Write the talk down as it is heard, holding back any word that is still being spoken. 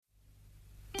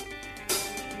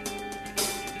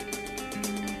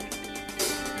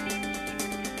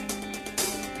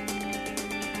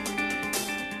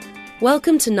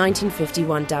Welcome to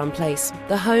 1951 Down Place,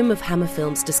 the home of Hammer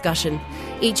Films discussion.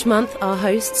 Each month, our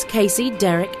hosts, Casey,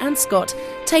 Derek and Scott,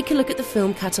 take a look at the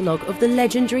film catalogue of the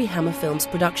legendary Hammer Films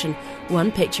production,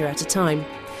 one picture at a time.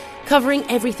 Covering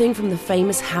everything from the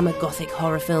famous Hammer Gothic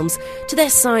horror films to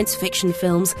their science fiction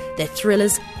films, their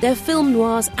thrillers, their film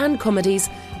noirs and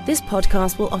comedies, this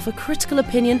podcast will offer critical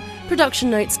opinion, production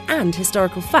notes and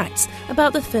historical facts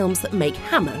about the films that make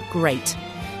Hammer great.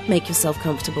 Make yourself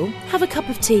comfortable, have a cup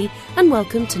of tea, and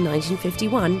welcome to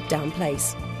 1951 Down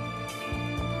Place.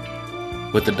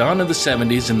 With the dawn of the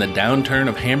 70s and the downturn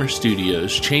of Hammer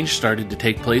Studios, change started to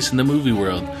take place in the movie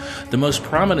world. The most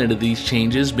prominent of these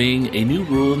changes being a new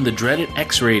rule in the dreaded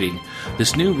X rating.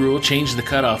 This new rule changed the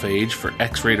cutoff age for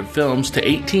X-rated films to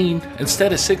 18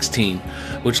 instead of 16,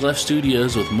 which left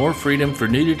studios with more freedom for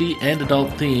nudity and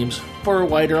adult themes for a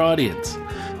wider audience.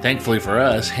 Thankfully for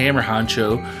us, Hammer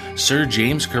honcho Sir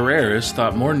James Carreras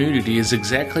thought more nudity is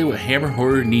exactly what Hammer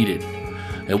horror needed.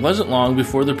 It wasn't long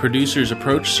before the producers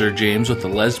approached Sir James with the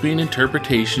lesbian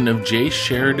interpretation of J.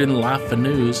 Sheridan Le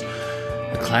Fanu's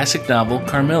classic novel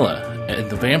Carmilla, and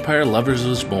The Vampire Lovers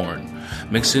was born.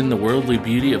 Mix in the worldly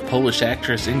beauty of Polish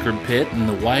actress Ingrid Pitt and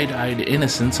the wide-eyed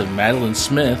innocence of Madeline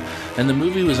Smith, and the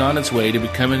movie was on its way to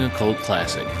becoming a cult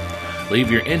classic. Leave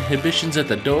your inhibitions at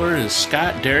the door as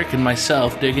Scott, Derek, and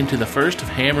myself dig into the first of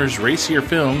Hammer's racier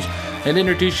films and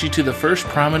introduce you to the first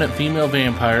prominent female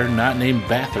vampire not named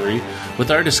Bathory with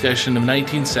our discussion of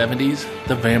 1970's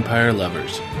The Vampire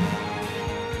Lovers.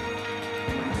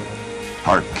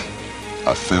 Hark,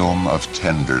 a film of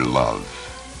tender love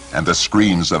and the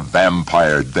screams of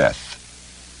vampire death.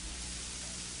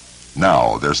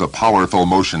 Now there's a powerful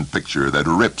motion picture that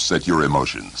rips at your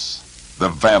emotions. The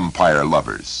Vampire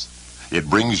Lovers. It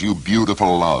brings you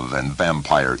beautiful love and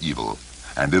vampire evil,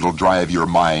 and it'll drive your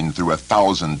mind through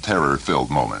 1,000 terror-filled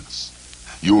moments.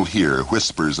 You'll hear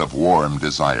whispers of warm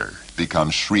desire become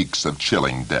shrieks of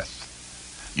chilling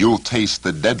death. You'll taste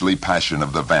the deadly passion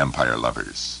of the vampire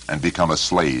lovers and become a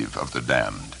slave of the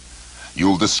damned.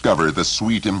 You'll discover the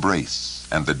sweet embrace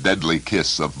and the deadly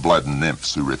kiss of blood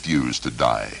nymphs who refuse to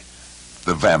die.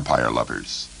 The Vampire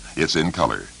Lovers. It's in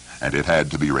color, and it had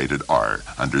to be rated R.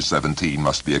 Under 17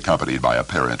 must be accompanied by a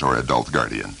parent or adult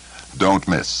guardian. Don't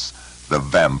miss The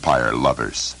Vampire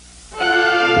Lovers.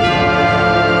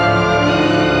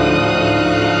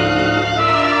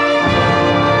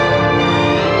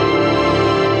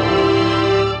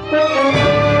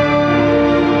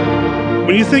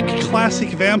 When you think classic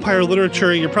vampire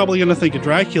literature, you're probably going to think of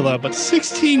Dracula, but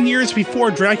 16 years before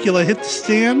Dracula hit the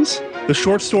stands, the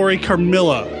short story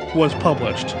Carmilla was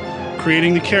published,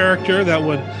 creating the character that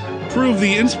would prove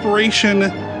the inspiration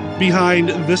behind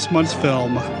this month's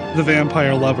film, The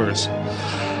Vampire Lovers.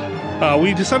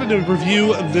 We decided to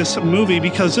review this movie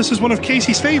because this is one of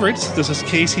Casey's favorites. This is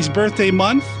Casey's birthday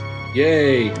month.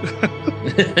 Yay!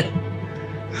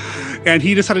 And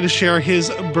he decided to share his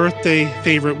birthday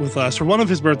favorite with us, or one of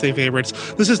his birthday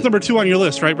favorites. This is number 2 on your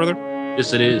list, right, brother?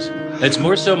 Yes, it is. It's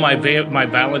more so my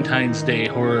Valentine's Day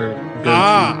horror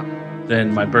go-to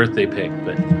than my birthday pick,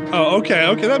 but... Oh,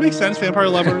 okay, that makes sense. Vampire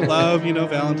lover, love,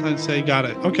 Valentine's Day, got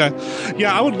it. Okay.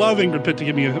 Yeah, I would love Ingrid Pitt to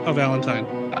give me a Valentine.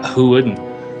 Who wouldn't?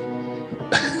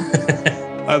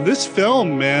 This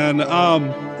film, man,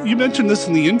 you mentioned this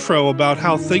in the intro about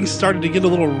how things started to get a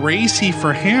little racy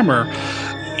for Hammer.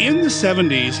 In the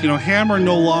 70s, Hammer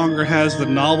no longer has the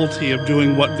novelty of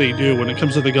doing what they do when it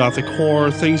comes to the Gothic horror.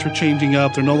 Things are changing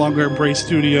up. They're no longer at Bray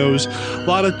Studios. A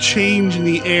lot of change in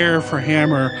the air for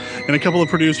Hammer. And a couple of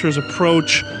producers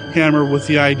approach Hammer with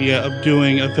the idea of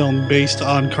doing a film based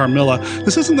on Carmilla.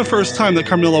 This isn't the first time that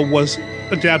Carmilla was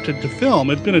adapted to film.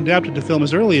 It's been adapted to film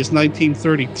as early as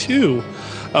 1932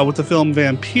 with the film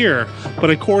Vampire.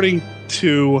 But according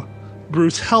to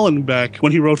Bruce Hellenbeck,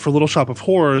 when he wrote for Little Shop of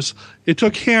Horrors, it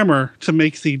took Hammer to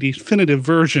make the definitive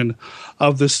version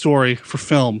of this story for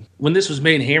film. When this was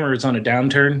made, Hammer was on a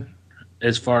downturn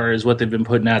as far as what they've been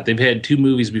putting out. They've had 2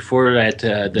 movies before that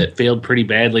that failed pretty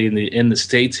badly in the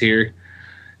States here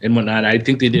and whatnot. I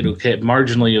think they did okay,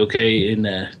 marginally okay in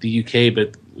the UK,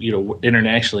 but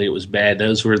internationally it was bad.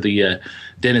 Those were the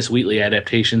Dennis Wheatley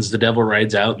adaptations, The Devil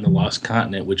Rides Out and The Lost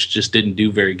Continent, which just didn't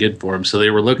do very good for them. So they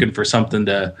were looking for something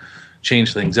to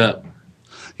change things up.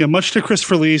 Yeah, much to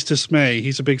Christopher Lee's dismay.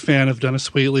 He's a big fan of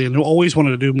Dennis Wheatley and always wanted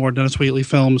to do more Dennis Wheatley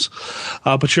films.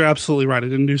 But you're absolutely right. It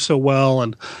didn't do so well.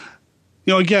 And,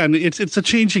 again, it's a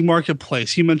changing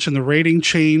marketplace. You mentioned the rating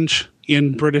change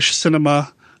in British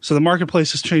cinema. So the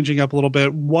marketplace is changing up a little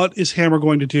bit. What is Hammer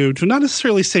going to do to not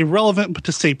necessarily stay relevant, but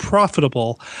to stay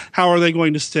profitable? How are they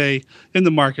going to stay in the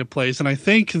marketplace? And I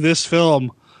think this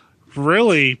film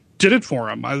really did it for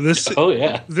him.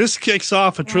 This kicks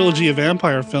off a trilogy of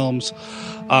vampire films.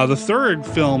 The third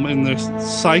film in this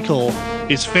cycle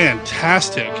is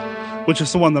fantastic, which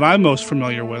is the one that I'm most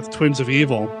familiar with, Twins of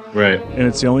Evil. Right. And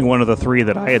it's the only one of the three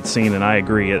that I had seen, and I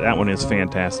agree. That one is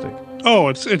fantastic. Oh,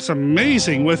 it's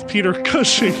amazing with Peter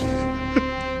Cushing.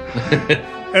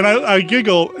 And I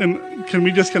giggle, and can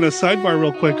we just kind of sidebar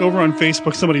real quick? Over on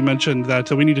Facebook, somebody mentioned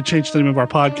that we need to change the name of our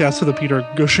podcast to the Peter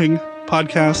Gushing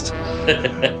podcast.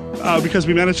 Because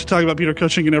we managed to talk about Peter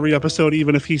Cushing in every episode,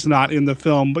 even if he's not in the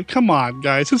film. But come on,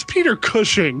 guys. It's Peter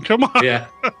Cushing. Come on. Yeah.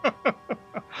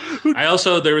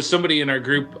 There was somebody in our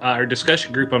group, our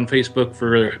discussion group on Facebook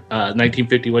for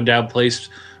 1951 Down Place,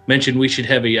 mentioned we should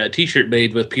have a T-shirt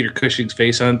made with Peter Cushing's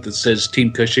face on it that says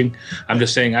Team Cushing. I'm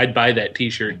just saying I'd buy that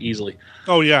T-shirt easily.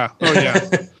 Oh, yeah.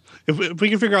 If we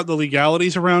can figure out the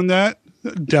legalities around that,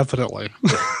 definitely.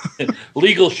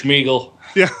 Legal schmeagle.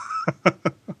 Yeah.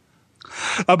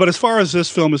 But as far as this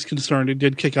film is concerned, it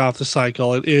did kick off the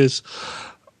cycle. It is,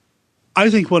 I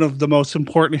think, one of the most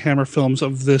important Hammer films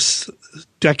of this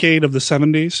decade of the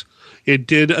 70s. It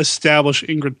did establish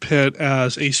Ingrid Pitt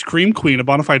as a scream queen, a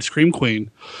bona fide scream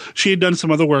queen. She had done some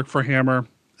other work for Hammer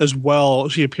as well.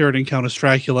 She appeared in Countess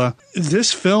Dracula.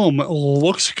 This film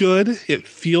looks good. It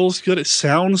feels good. It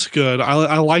sounds good.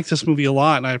 I like this movie a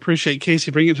lot, and I appreciate Casey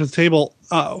bringing it to the table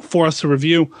for us to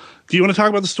review. Do you want to talk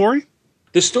about the story?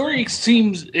 The story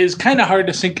is kind of hard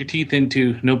to sink your teeth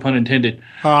into, no pun intended,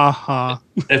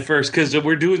 at first, because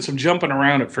we're doing some jumping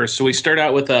around at first. So we start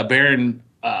out with Baron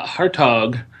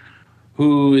Hartog,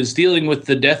 who is dealing with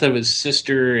the death of his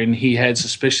sister, and he had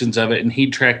suspicions of it, and he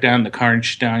tracked down the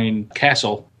Karnstein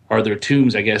Castle, or their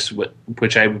tombs, I guess,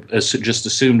 which I just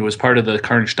assumed was part of the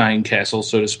Karnstein Castle,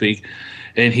 so to speak.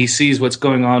 And he sees what's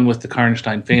going on with the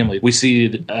Karnstein family. We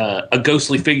see a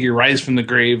ghostly figure rise from the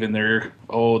grave in their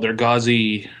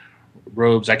gauzy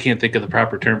robes. I can't think of the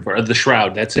proper term for it. The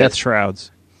shroud. That's Death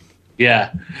shrouds.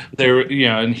 Yeah,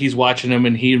 and he's watching them,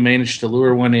 and he managed to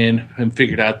lure one in and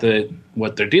figured out that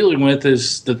what they're dealing with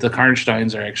is that the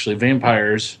Karnsteins are actually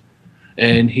vampires,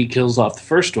 and he kills off the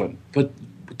first one. But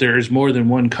there's more than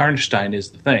one Karnstein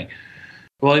is the thing.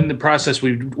 Well, in the process,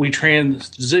 we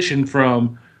transition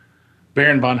from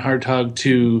Baron von Hartog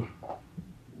to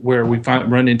where we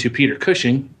run into Peter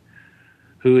Cushing,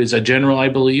 who is a general, I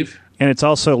believe. And it's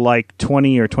also like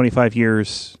 20 or 25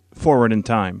 years forward in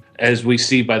time. As we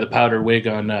see by the powder wig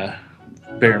on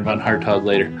Baron von Hartog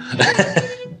later.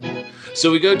 So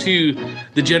we go to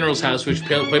the general's house, which is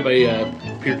played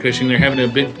by Peter Cushing. They're having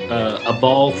a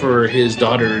ball for his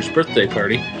daughter's birthday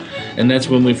party. And that's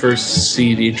when we first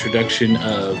see the introduction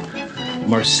of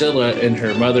Marcella and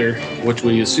her mother, which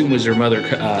we assume was her mother,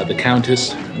 the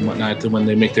Countess, and whatnot, when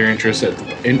they make their entrance at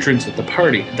the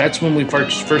party. That's when we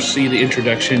first see the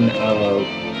introduction of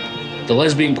the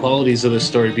lesbian qualities of the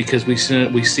story, because we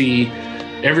see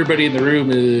everybody in the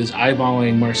room is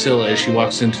eyeballing Marcella as she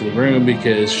walks into the room,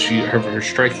 because her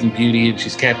striking beauty, and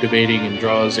she's captivating and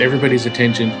draws everybody's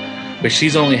attention, but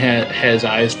she's only has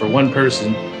eyes for one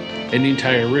person in the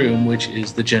entire room, which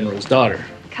is the general's daughter.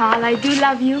 Carl, I do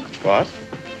love you. What?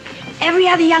 Every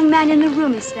other young man in the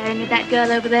room is staring at that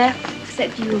girl over there,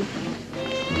 except you.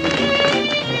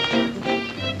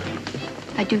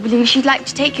 I do believe she'd like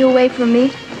to take you away from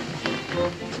me.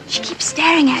 She keeps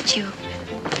staring at you.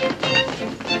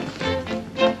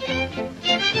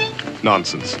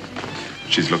 Nonsense.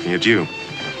 She's looking at you.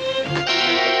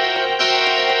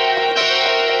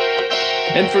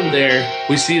 And from there,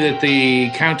 we see that the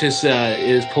Countess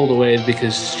is pulled away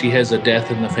because she has a death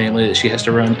in the family that she has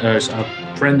to run,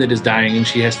 a friend that is dying, and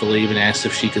she has to leave, and asks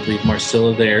if she could leave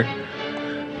Marcella there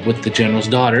with the general's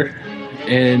daughter.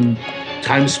 And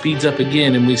time speeds up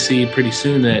again, and we see pretty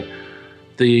soon that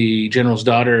the general's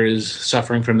daughter is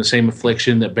suffering from the same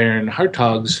affliction that Baron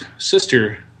Hartog's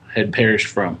sister had perished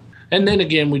from. And then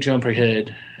again, we jump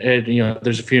ahead, and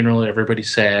there's a funeral,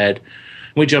 everybody's sad.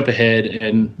 We jump ahead,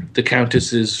 and the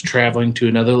Countess is traveling to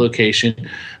another location.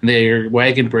 Their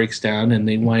wagon breaks down, and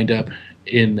they wind up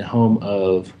in the home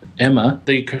of Emma.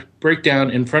 They break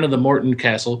down in front of the Morton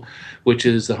Castle, which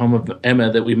is the home of Emma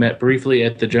that we met briefly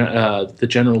at the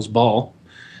general's ball.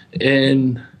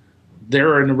 And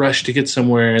they're in a rush to get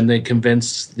somewhere, and they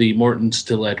convince the Mortons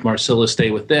to let Marcella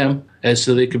stay with them, as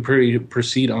so they can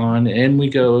proceed on. And we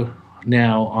go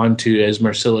now on to as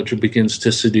Marcella begins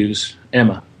to seduce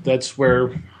Emma. That's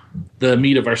where the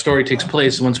meat of our story takes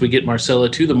place once we get Marcella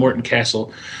to the Morton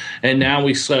Castle. And now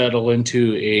we settle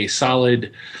into a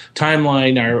solid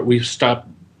timeline. We stop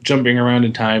jumping around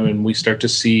in time, and we start to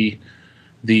see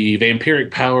the vampiric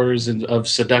powers of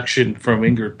seduction from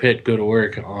Ingrid Pitt go to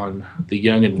work on the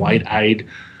young and wide-eyed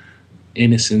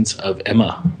innocence of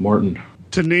Emma Morton.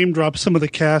 To name drop some of the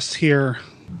cast here,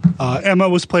 Emma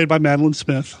was played by Madeline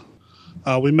Smith.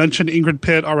 We mentioned Ingrid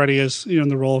Pitt already as in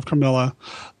the role of Camilla.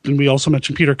 And we also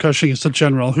mentioned Peter Cushing as the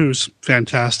general, who's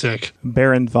fantastic.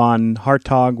 Baron von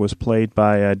Hartog was played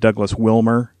by Douglas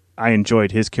Wilmer. I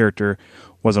enjoyed his character.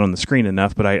 Wasn't on the screen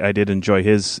enough, but I did enjoy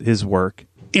his work.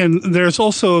 And there's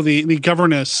also the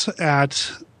governess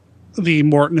at the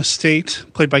Morton estate,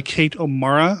 played by Kate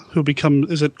O'Mara, who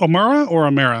is it O'Mara or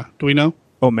O'Mara? Do we know?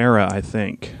 O'Mara, I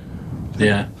think.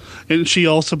 Yeah. And she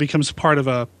also becomes part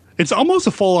of it's almost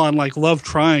a full-on love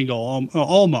triangle,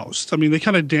 almost. I mean, they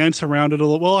kind of dance around it a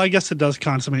little. Well, I guess it does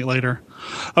consummate later.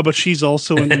 But she's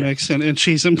also in the mix, and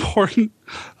she's important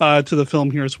to the film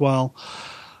here as well.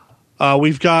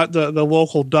 We've got the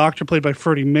local doctor played by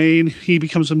Ferdy Mayne. He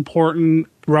becomes important.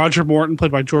 Roger Morton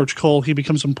played by George Cole. He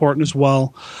becomes important as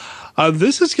well.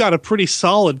 This has got a pretty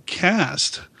solid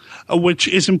cast, which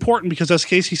is important because, as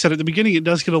Casey said at the beginning, it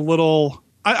does get a little...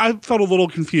 I felt a little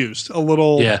confused, a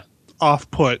little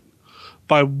off-put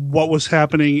by what was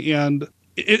happening. And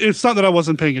it's not that I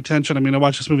wasn't paying attention. I mean, I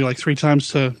watched this movie 3 times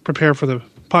to prepare for the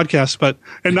podcast,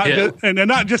 and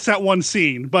not just that one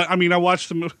scene. But, I mean, I watched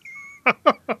the movie...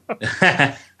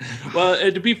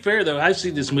 Well, to be fair, though, I've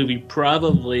seen this movie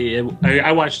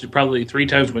I watched it probably 3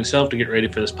 times myself to get ready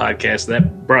for this podcast.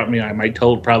 That brought me on my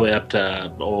total probably up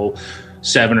to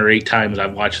 7 or 8 times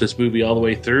I've watched this movie all the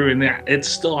way through, and it's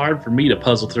still hard for me to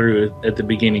puzzle through it at the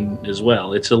beginning as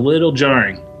well. It's a little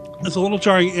jarring. It's a little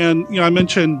jarring, and I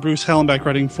mentioned Bruce Hallenbeck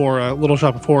writing for Little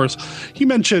Shop of Horrors. He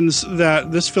mentions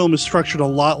that this film is structured a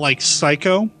lot like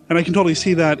Psycho, and I can totally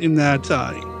see that in that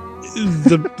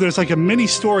there's a mini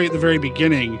story at the very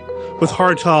beginning with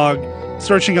Hartog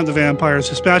searching out the vampires,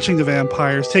 dispatching the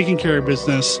vampires, taking care of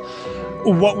business.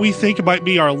 What we think might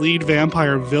be our lead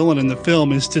vampire villain in the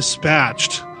film is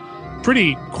dispatched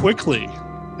pretty quickly,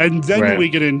 and then we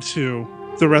get into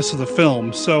the rest of the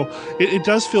film. So it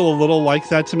does feel a little like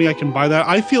that to me. I can buy that.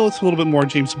 I feel it's a little bit more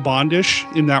James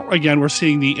Bondish in that, again, we're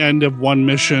seeing the end of one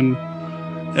mission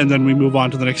and then we move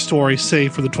on to the next story,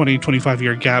 save for the 20-25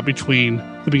 year gap between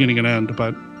the beginning and end.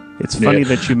 But it's funny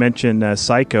that you mentioned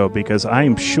Psycho, because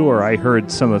I'm sure I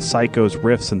heard some of Psycho's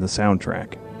riffs in the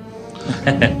soundtrack.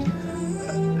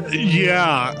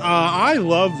 I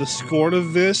love the score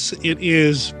of this. It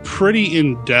is pretty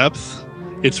in-depth.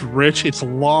 It's rich. It's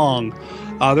long.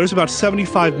 There's about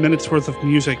 75 minutes worth of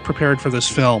music prepared for this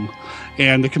film.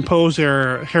 And the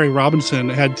composer, Harry Robinson,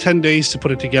 had 10 days to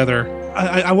put it together.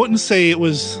 I wouldn't say it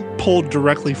was pulled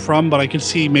directly from, but I could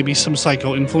see maybe some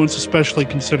Psycho influence, especially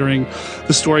considering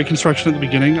the story construction at the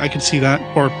beginning. I could see that,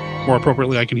 or more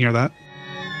appropriately, I can hear that.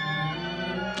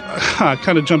 I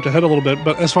kind of jumped ahead a little bit,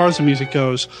 but as far as the music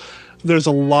goes, there's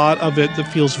a lot of it that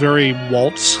feels very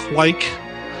waltz-like.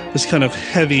 This kind of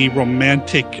heavy,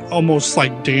 romantic, almost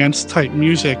like dance-type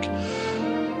music.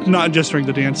 Not just during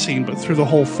the dance scene, but through the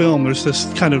whole film, there's this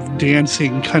kind of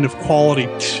dancing kind of quality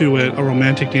to it, a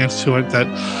romantic dance to it that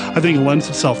I think lends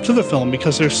itself to the film,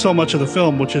 because there's so much of the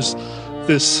film which is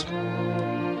this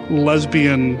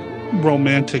lesbian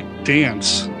romantic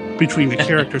dance between the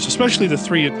characters, especially the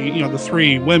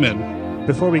three women.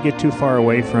 Before we get too far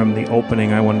away from the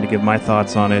opening, I wanted to give my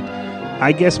thoughts on it.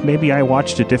 I guess maybe I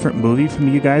watched a different movie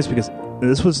from you guys, because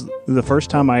this was the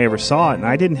first time I ever saw it, and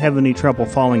I didn't have any trouble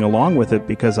following along with it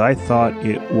because I thought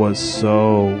it was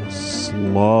so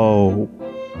slow.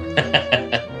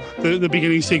 The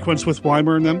beginning sequence with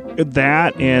Weimer and them?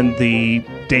 That and the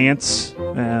dance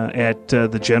at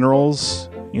the General's,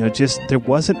 just there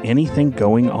wasn't anything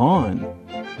going on.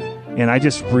 And I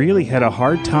just really had a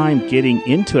hard time getting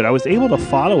into it. I was able to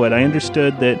follow it. I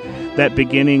understood that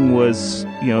beginning was,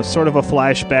 sort of a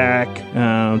flashback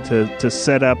to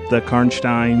set up the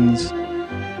Karnsteins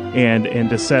and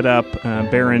to set up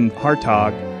Baron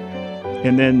Hartog,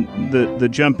 and then the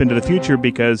jump into the future,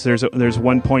 because there's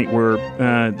one point where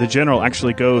the general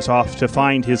actually goes off to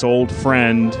find his old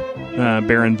friend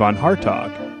Baron von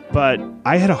Hartog. But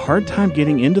I had a hard time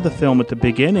getting into the film at the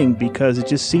beginning because it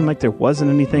just seemed like there wasn't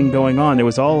anything going on. There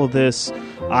was all of this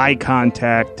eye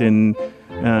contact and,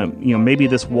 maybe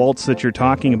this waltz that you're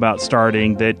talking about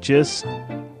starting that just,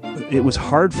 it was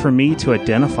hard for me to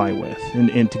identify with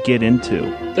and to get into.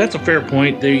 That's a fair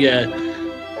point.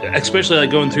 Especially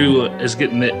going through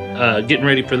getting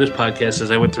ready for this podcast, as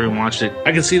I went through and watched it,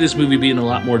 I could see this movie being a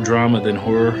lot more drama than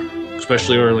horror,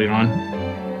 especially early on.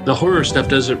 The horror stuff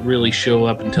doesn't really show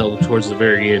up until towards the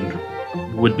very end,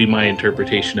 would be my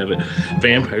interpretation of it.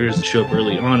 Vampires show up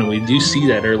early on, and we do see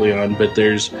that early on, but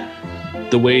there's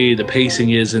the way the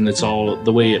pacing is, and it's all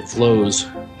the way it flows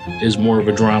is more of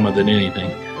a drama than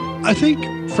anything. I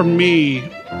think for me,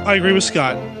 I agree with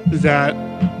Scott that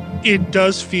it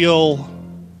does feel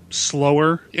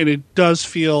slower, and it does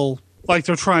feel like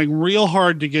they're trying real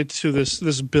hard to get to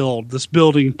this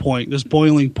building point, this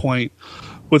boiling point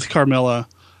with Marcella,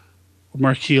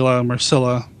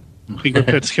 Ingrid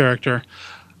Pitt's character.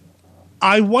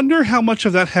 I wonder how much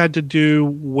of that had to do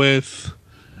with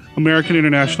American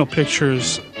International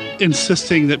Pictures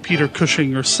insisting that Peter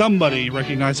Cushing or somebody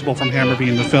recognizable from Hammer be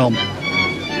in the film.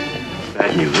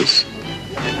 Bad news.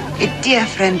 A dear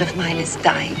friend of mine is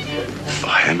dying.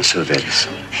 I am so very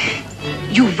sorry.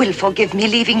 You will forgive me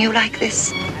leaving you like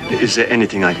this? Is there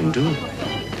anything I can do?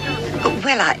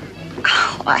 Well,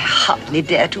 I hardly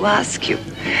dare to ask you.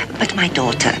 But my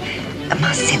daughter,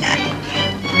 Marcella...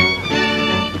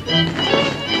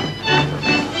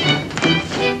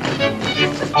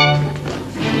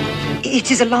 It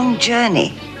is a long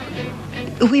journey.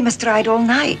 We must ride all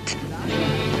night.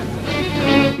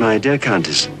 My dear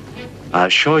Countess, I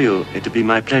assure you it will be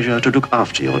my pleasure to look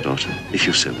after your daughter, if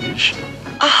you so wish.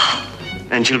 Ah!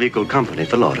 And she'll be good company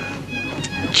for Laura.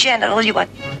 General, you are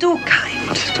too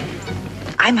kind.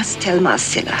 I must tell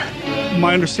Marcella.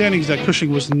 My understanding is that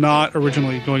Cushing was not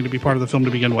originally going to be part of the film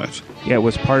to begin with. Yeah, it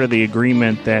was part of the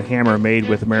agreement that Hammer made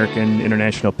with American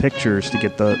International Pictures to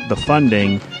get the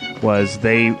funding, was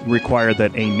they required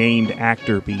that a named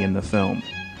actor be in the film.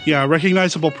 Yeah, a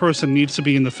recognizable person needs to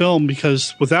be in the film,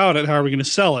 because without it, how are we going to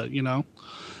sell it, you know?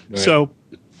 Right. So,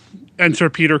 enter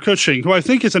Peter Cushing, who I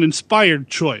think is an inspired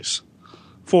choice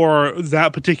for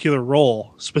that particular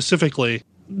role specifically,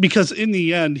 because in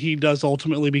the end, he does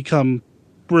ultimately become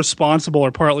responsible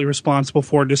or partly responsible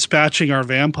for dispatching our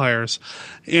vampires.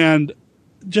 And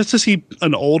just to see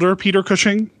an older Peter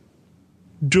Cushing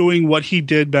doing what he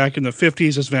did back in the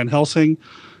 50s as Van Helsing,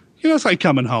 you know, it's like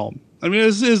coming home. I mean,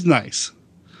 it's nice.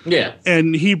 Yeah.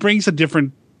 And he brings a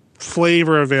different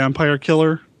flavor of vampire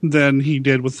killer than he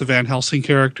did with the Van Helsing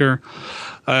character.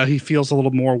 He feels a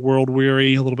little more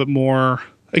world-weary, a little bit more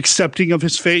accepting of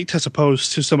his fate, as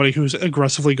opposed to somebody who's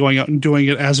aggressively going out and doing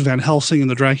it as Van Helsing in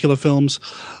the Dracula films.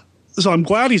 So I'm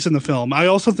glad he's in the film. I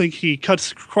also think he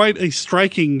cuts quite a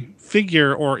striking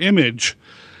figure or image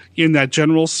in that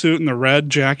general suit and the red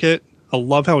jacket. I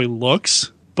love how he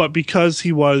looks. But because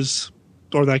he was,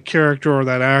 or that character or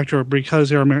that actor, because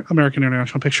the American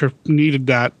International Picture needed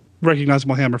that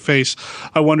recognizable Hammer face,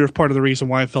 I wonder if part of the reason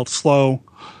why it felt slow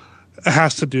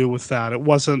has to do with that. It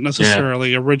wasn't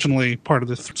necessarily originally part of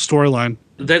the storyline.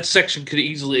 That section I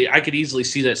could easily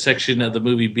see that section of the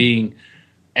movie being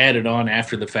added on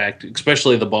after the fact,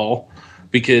 especially the ball,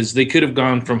 because they could have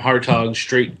gone from Hartog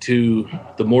straight to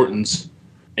the Mortons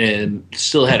and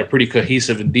still had a pretty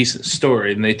cohesive and decent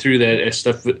story, and they threw that as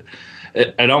stuff.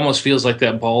 It almost feels like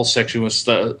that ball section was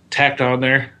tacked on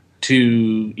there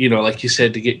to, you know, like you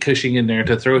said, to get Cushing in there,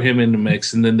 to throw him in the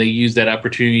mix, and then they used that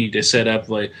opportunity to set up,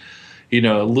 like, you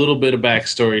know, a little bit of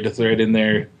backstory to thread in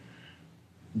there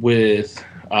with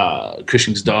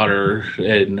Cushing's daughter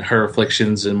and her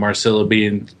afflictions, and Marcella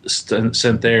being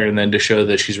sent there, and then to show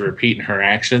that she's repeating her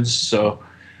actions. So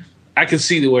I can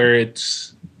see where it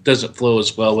doesn't flow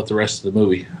as well with the rest of the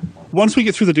movie. Once we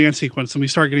get through the dance sequence and we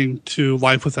start getting to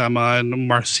life with Emma and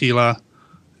Marcella,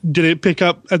 did it pick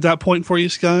up at that point for you,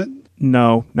 Scott?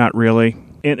 No, not really.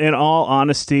 In all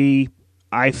honesty,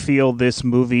 I feel this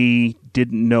movie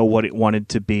didn't know what it wanted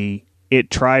to be.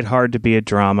 It tried hard to be a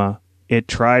drama. It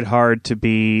tried hard to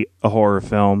be a horror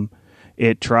film.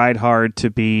 It tried hard to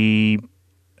be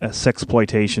a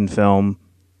sexploitation film.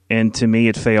 And to me,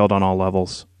 it failed on all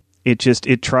levels. It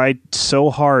tried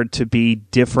so hard to be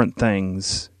different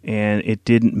things, and it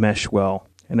didn't mesh well.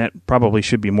 And that probably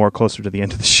should be more closer to the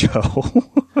end of the show.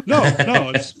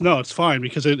 No, it's fine,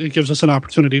 because it gives us an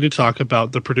opportunity to talk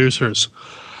about the producers.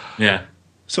 Yeah.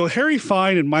 So Harry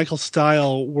Fine and Michael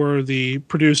Stile were the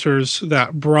producers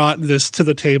that brought this to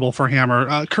the table for Hammer.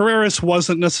 Carreras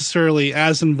wasn't necessarily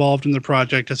as involved in the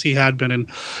project as he had been in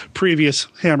previous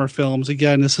Hammer films.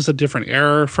 Again, this is a different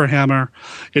era for Hammer.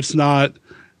 It's not,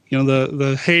 you know,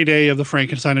 the heyday of the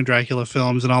Frankenstein and Dracula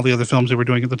films and all the other films they were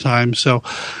doing at the time. So,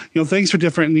 you know, things are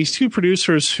different. And these two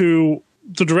producers, who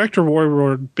the director, Roy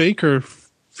Ward Baker,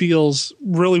 feels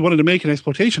really wanted to make an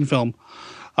exploitation film,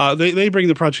 they bring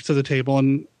the project to the table.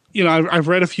 And, you know, I've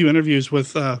read a few interviews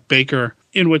with Baker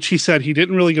in which he said he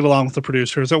didn't really get along with the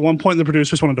producers. At one point, the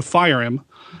producers wanted to fire him.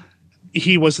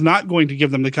 He was not going to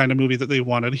give them the kind of movie that they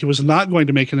wanted. He was not going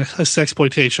to make a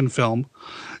sexploitation film.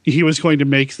 He was going to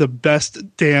make the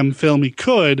best damn film he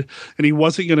could, and he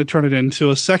wasn't going to turn it into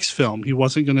a sex film. He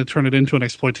wasn't going to turn it into an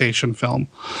exploitation film.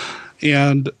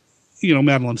 And, you know,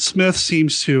 Madeline Smith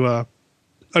seems to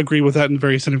agree with that in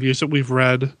various interviews that we've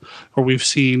read or we've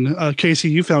seen. Casey,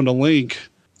 you found a link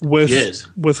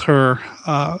with her,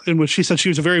 in which she said she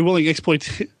was a very willing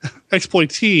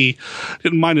exploitee,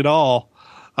 didn't mind at all.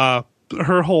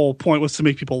 Her whole point was to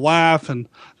make people laugh and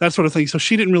that sort of thing. So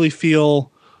she didn't really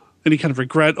feel any kind of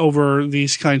regret over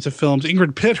these kinds of films.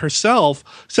 Ingrid Pitt herself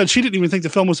said she didn't even think the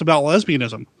film was about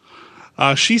lesbianism.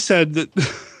 She said that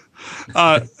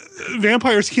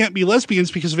vampires can't be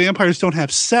lesbians because vampires don't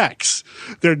have sex.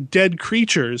 They're dead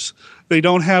creatures. They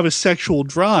don't have a sexual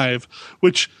drive,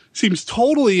 which seems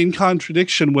totally in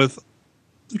contradiction with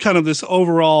kind of this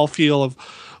overall feel of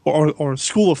or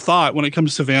school of thought when it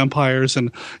comes to vampires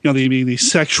and,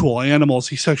 these sexual animals,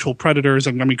 these sexual predators.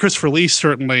 And I mean, Christopher Lee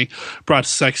certainly brought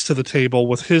sex to the table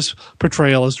with his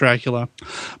portrayal as Dracula.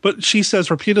 But she says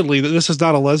repeatedly that this is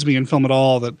not a lesbian film at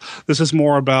all, that this is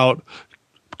more about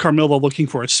Carmilla looking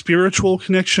for a spiritual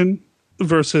connection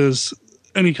versus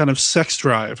any kind of sex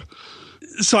drive.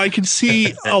 So I can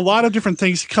see a lot of different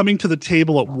things coming to the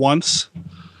table at once.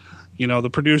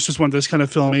 The producers want this kind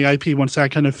of film. AIP wants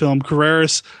that kind of film.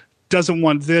 Carreras doesn't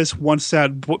want this, wants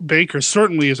that. Baker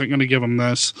certainly isn't going to give him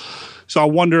this. So I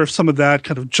wonder if some of that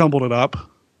kind of jumbled it up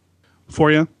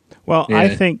for you. Well, yeah. I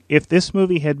think if this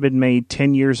movie had been made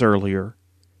 10 years earlier,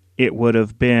 it would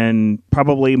have been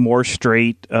probably more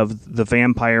straight of the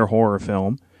vampire horror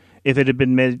film. If it had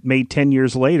been made 10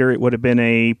 years later, it would have been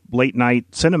a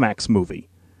late-night Cinemax movie.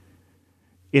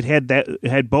 It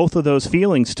had both of those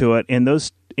feelings to it, and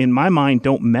those, in my mind,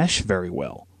 don't mesh very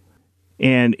well.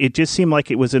 And it just seemed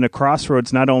like it was in a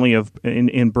crossroads not only of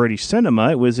in British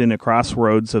cinema, it was in a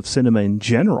crossroads of cinema in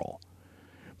general.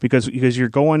 Because you're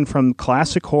going from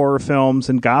classic horror films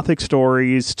and gothic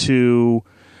stories to,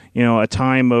 a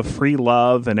time of free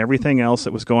love and everything else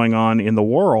that was going on in the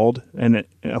world. And,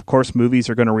 of course, movies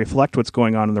are going to reflect what's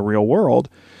going on in the real world.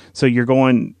 So you're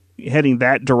heading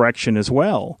that direction as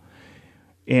well.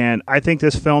 And I think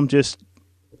this film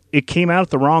it came out at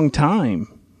the wrong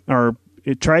time, or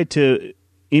it tried to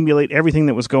emulate everything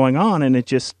that was going on, and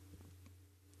it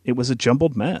was a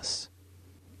jumbled mess.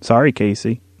 Sorry,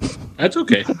 Casey. That's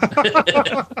okay.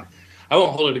 I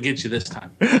won't hold it against you this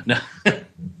time. No.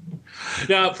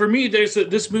 Now, for me,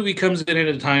 this movie comes in at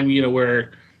a time,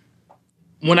 where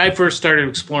when I first started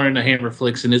exploring the Hammer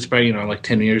flicks, and it's probably, like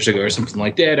 10 years ago or something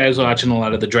like that, I was watching a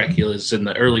lot of the Draculas and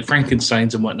the early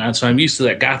Frankensteins and whatnot, so I'm used to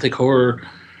that gothic horror.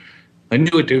 I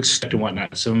knew what to expect and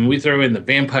whatnot. So when we throw in the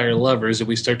vampire lovers and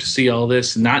we start to see all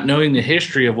this, not knowing the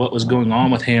history of what was going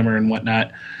on with Hammer and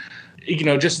whatnot,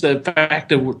 just the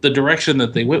fact of the direction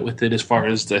that they went with it as far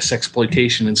as the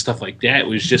sexploitation and stuff like that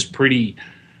was just pretty,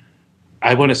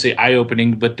 I want to say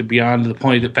eye-opening, but to beyond the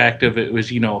point of the fact of it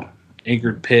was,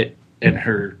 Ingrid Pitt and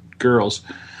her girls.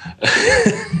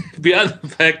 Beyond the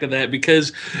fact of that,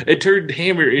 because it turned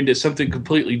Hammer into something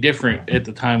completely different at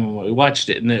the time when we watched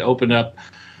it, and it opened up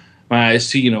my eyes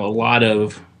to, a lot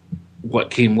of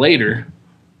what came later.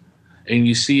 And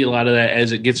you see a lot of that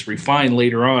as it gets refined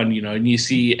later on, and you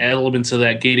see elements of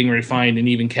that getting refined, and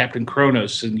even Captain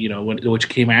Kronos, and which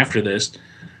came after this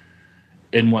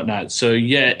and whatnot. So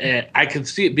yeah, I could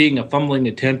see it being a fumbling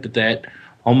attempt at that.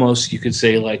 Almost, you could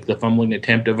say, like the fumbling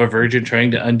attempt of a virgin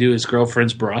trying to undo his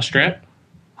girlfriend's bra strap.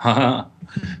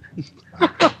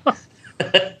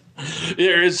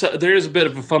 There is a bit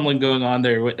of a fumbling going on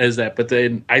there as that, but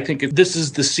then I think this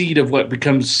is the seed of what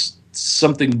becomes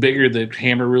something bigger that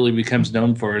Hammer really becomes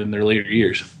known for in their later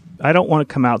years. I don't want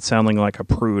to come out sounding like a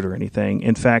prude or anything.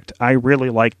 In fact, I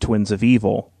really like Twins of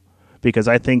Evil, because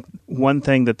I think one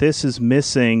thing that this is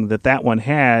missing that one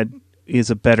had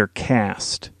is a better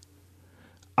cast.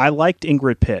 I liked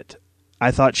Ingrid Pitt.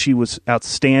 I thought she was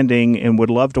outstanding and would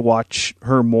love to watch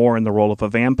her more in the role of a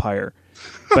vampire.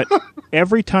 But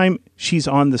every time she's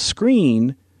on the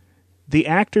screen, the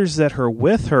actors that are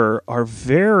with her are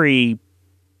very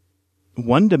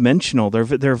one-dimensional.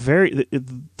 They're very,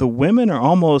 the women are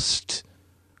almost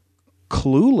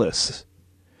clueless.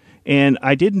 And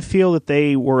I didn't feel that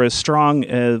they were as strong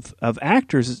of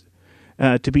actors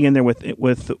to be in there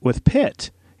with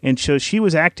Pitt. And so she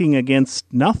was acting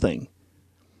against nothing.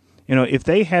 If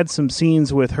they had some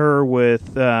scenes with her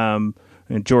with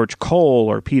George Cole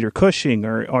or Peter Cushing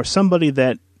or somebody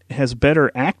that has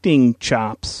better acting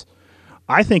chops,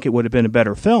 I think it would have been a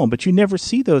better film. But you never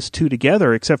see those two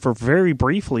together except for very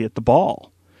briefly at the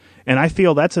ball. And I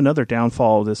feel that's another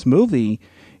downfall of this movie,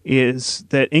 is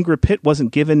that Ingrid Pitt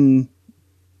wasn't given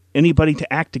anybody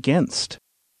to act against.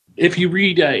 If you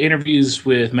read interviews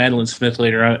with Madeline Smith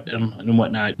later on and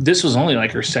whatnot, this was only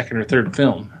like her second or third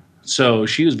film. So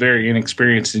she was very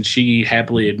inexperienced, and she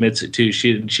happily admits it too.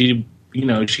 She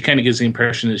kind of gives the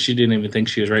impression that she didn't even think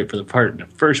she was right for the part in the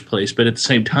first place. But at the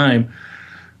same time,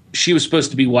 she was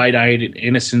supposed to be wide-eyed and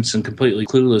innocent and completely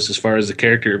clueless as far as the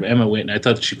character of Emma went, and I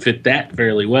thought that she fit that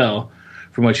fairly well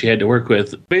from what she had to work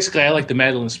with. Basically, I like the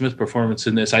Madeline Smith performance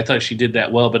in this. I thought she did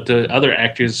that well, but the other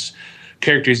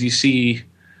characters you see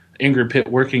Ingrid Pitt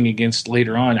working against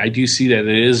later on, I do see that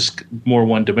it is more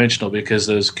one-dimensional because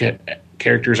those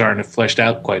characters aren't fleshed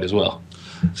out quite as well.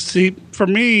 See, for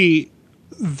me,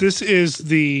 this is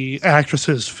the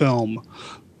actress's film.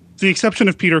 The exception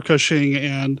of Peter Cushing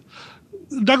and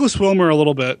Douglas Wilmer a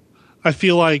little bit. I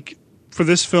feel like for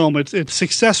this film, its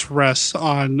success rests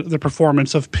on the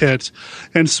performance of Pitt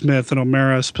and Smith and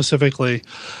O'Mara specifically,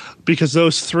 because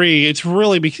those three,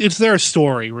 it's their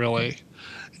story, really.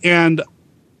 And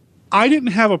I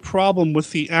didn't have a problem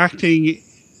with the acting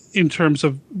in terms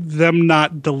of them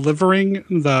not delivering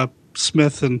the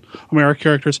Smith and O'Mara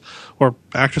characters or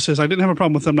actresses. I didn't have a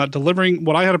problem with them not delivering.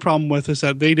 What I had a problem with is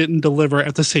that they didn't deliver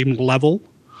at the same level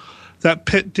that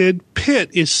Pitt did. Pitt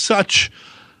is such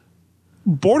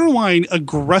borderline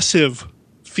aggressive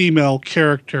female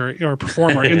character or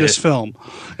performer in this film.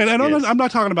 And I'm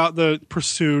not talking about the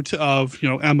pursuit of,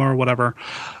 Emma or whatever.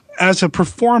 As a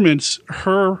performance,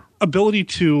 her ability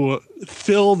to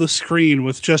fill the screen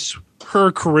with just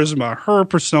her charisma, her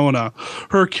persona,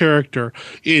 her character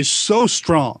is so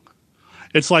strong.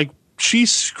 It's like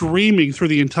she's screaming through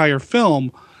the entire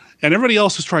film, and everybody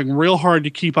else is trying real hard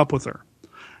to keep up with her.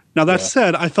 Now, that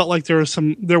said, I felt like there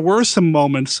were some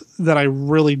moments that I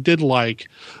really did like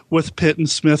with Pitt and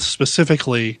Smith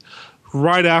specifically,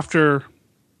 right after,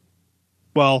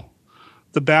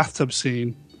 the bathtub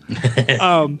scene.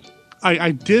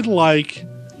 I did like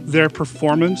their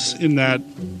performance in that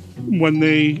when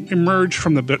they emerge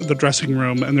from the dressing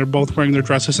room and they're both wearing their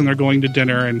dresses and they're going to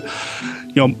dinner, and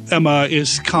Emma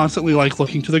is constantly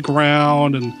looking to the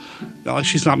ground, and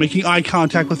she's not making eye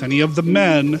contact with any of the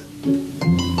men.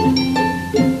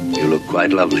 You look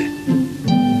quite lovely.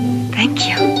 Thank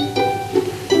you.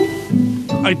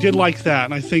 I did like that,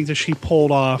 and I think that she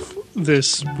pulled off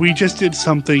this we just did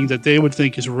something that they would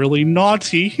think is really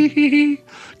naughty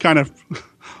kind of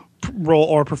role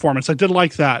or performance. I did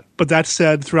like that. But that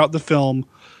said, throughout the film,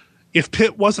 if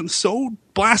Pitt wasn't so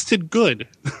blasted good,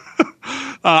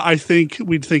 I think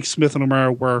we'd think Smith and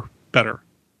O'Mara were better.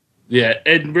 Yeah,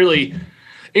 and really,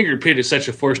 Ingrid Pitt is such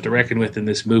a force to reckon with in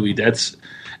this movie. There's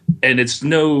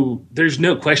no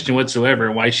question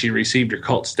whatsoever why she received her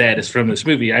cult status from this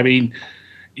movie. I mean,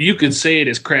 you could say it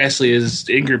as crassly as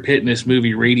Ingrid Pitt in this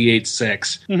movie radiates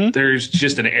sex. Mm-hmm. There's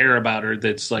just an air about her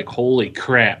that's like, holy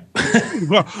crap.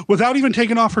 Well, without even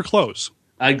taking off her clothes.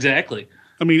 Exactly.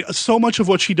 I mean, so much of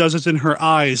what she does is in her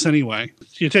eyes anyway.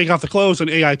 You take off the clothes and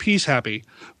AIP's happy.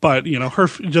 But,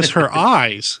 her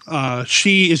eyes,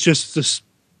 she is just this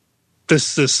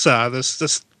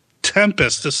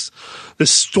tempest,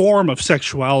 this storm of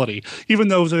sexuality, even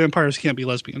though the vampires can't be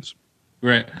lesbians.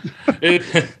 Right.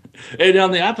 And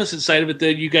on the opposite side of it,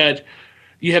 then you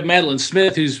have Madeline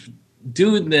Smith, who's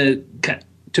doing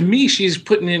to me, she's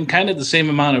putting in kind of the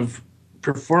same amount of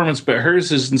performance, but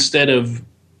hers is, instead of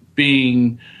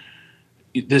being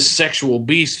this sexual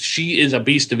beast, she is a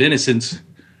beast of innocence.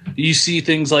 You see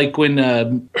things like when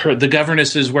the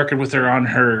governess is working with her on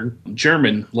her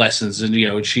German lessons,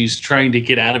 and she's trying to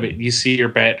get out of it. You see her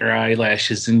bat her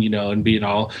eyelashes and being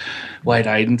all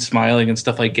wide-eyed and smiling and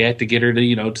stuff like that to get her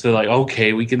to like,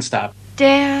 okay, we can stop.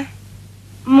 Der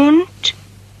Mund,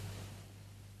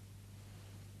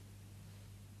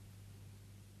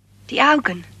 die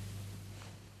Augen,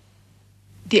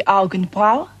 die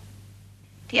Augenbraue,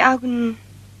 die Augen.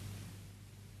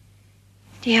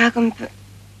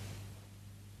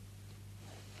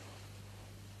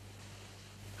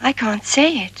 I can't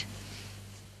say it.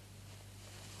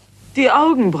 Die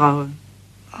Augenbraue.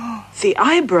 Oh. The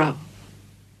eyebrow.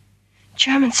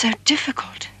 German's so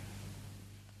difficult.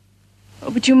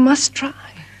 Oh, but you must try.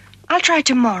 I'll try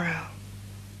tomorrow.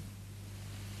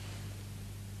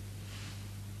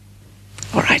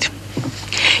 All right.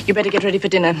 You better get ready for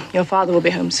dinner. Your father will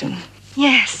be home soon.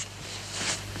 Yes.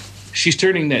 She's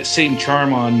turning that same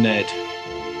charm on that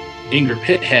Ingrid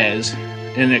Pitt has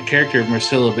in that character of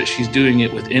Marcella, but she's doing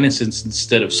it with innocence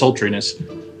instead of sultriness.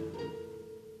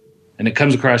 And it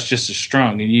comes across just as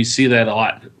strong, and you see that a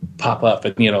lot pop up,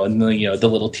 and the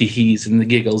little tee-hees and the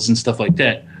giggles and stuff like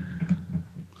that.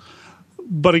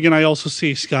 But again, I also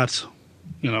see Scott's,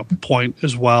 point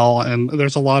as well, and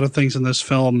there's a lot of things in this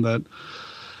film that,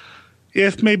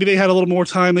 if maybe they had a little more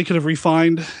time, they could have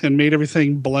refined and made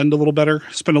everything blend a little better.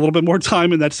 Spend a little bit more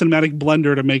time in that cinematic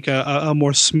blender to make a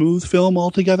more smooth film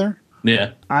altogether.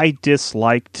 Yeah. I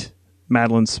disliked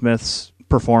Madeline Smith's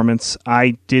performance.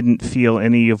 I didn't feel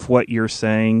any of what you're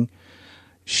saying.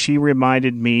 She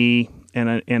reminded me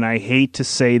and I hate to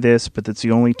say this, but that's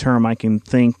the only term I can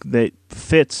think that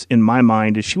fits in my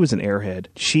mind, is she was an airhead.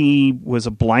 She was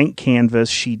a blank canvas.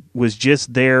 She was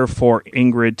just there for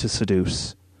Ingrid to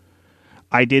seduce.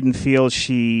 I didn't feel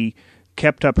she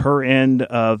kept up her end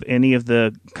of any of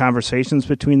the conversations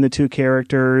between the two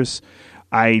characters.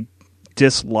 I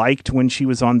disliked when she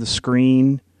was on the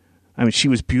screen. I mean, she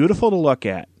was beautiful to look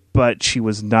at, but she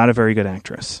was not a very good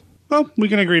actress. Well, we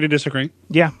can agree to disagree.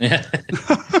 Yeah.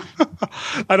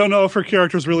 I don't know if her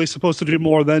character is really supposed to do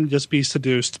more than just be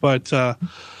seduced, but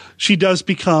she does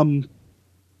become,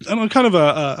 I don't know, kind of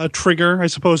a trigger, I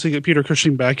suppose, to get Peter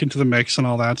Cushing back into the mix and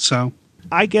all that. So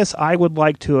I guess I would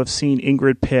like to have seen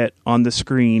Ingrid Pitt on the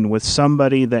screen with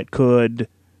somebody that could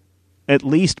at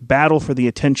least battle for the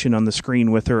attention on the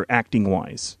screen with her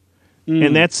acting-wise.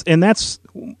 And that's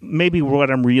maybe what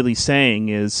I'm really saying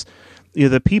is, you know,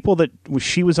 the people that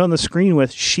she was on the screen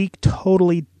with, she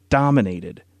totally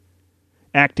dominated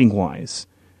acting-wise.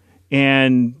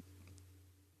 And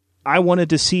I wanted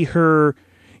to see her,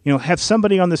 you know, have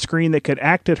somebody on the screen that could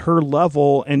act at her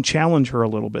level and challenge her a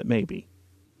little bit, maybe.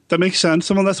 That makes sense.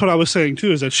 I mean, that's what I was saying,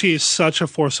 too, is that she is such a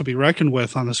force to be reckoned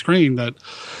with on the screen that,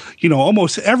 you know,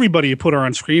 almost everybody you put her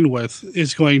on screen with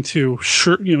is going to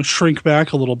shrink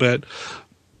back a little bit,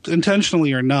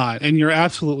 intentionally or not. And you're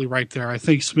absolutely right there. I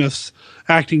think Smith's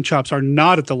acting chops are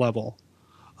not at the level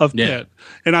of Pitt.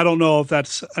 And I don't know if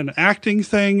that's an acting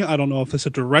thing. I don't know if it's a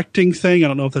directing thing. I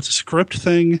don't know if that's a script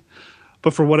thing.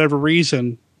 But for whatever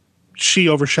reason, she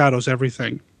overshadows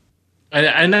everything.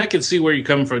 And I can see where you're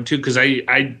coming from, too, because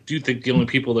I do think the only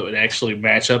people that would actually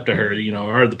match up to her, you know,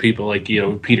 are the people like, you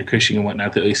know, Peter Cushing and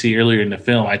whatnot that we see earlier in the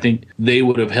film. I think they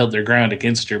would have held their ground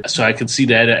against her. So I could see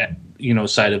that, you know,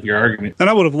 side of your argument. And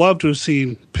I would have loved to have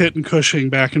seen Pitt and Cushing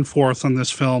back and forth on this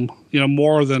film, you know,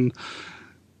 more than...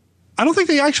 I don't think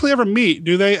they actually ever meet,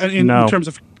 do they? In terms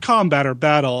of combat or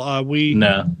battle.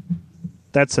 No.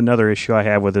 That's another issue I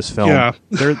have with this film. Yeah.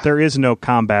 There is no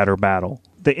combat or battle.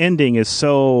 The ending is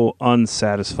so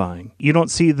unsatisfying. You don't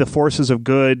see the forces of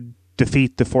good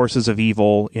defeat the forces of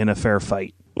evil in a fair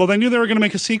fight. Well, they knew they were going to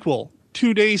make a sequel.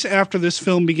 2 days after this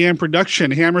film began production,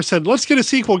 Hammer said, let's get a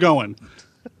sequel going.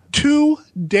 2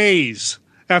 days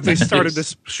after they started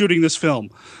shooting this film.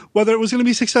 Whether it was going to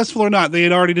be successful or not, they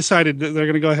had already decided that they're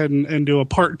going to go ahead and do a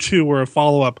part 2 or a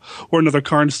follow-up or another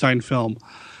Karnstein film.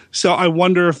 So I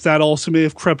wonder if that also may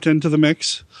have crept into the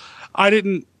mix. I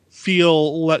didn't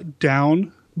feel let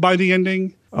down by the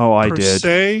ending. Oh, I did.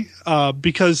 Say,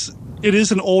 because it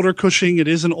is an older Cushing, it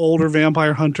is an older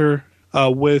vampire hunter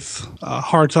with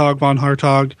Hartog, von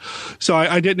Hartog. So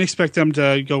I didn't expect them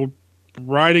to go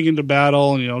riding into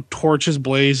battle and, you know, torches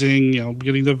blazing, you know,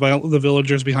 getting the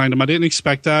villagers behind them. I didn't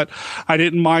expect that. I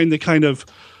didn't mind the kind of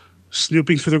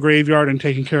snooping through the graveyard and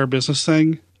taking care of business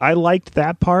thing. I liked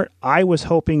that part. I was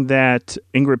hoping that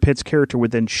Ingrid Pitt's character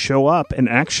would then show up and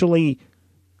actually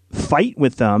fight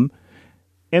with them,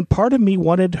 and part of me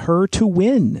wanted her to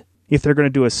win if they're going to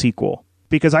do a sequel,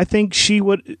 because I think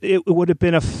it would have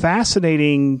been a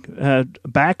fascinating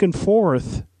back and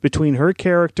forth between her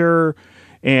character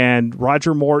and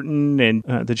Roger Morton and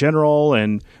the General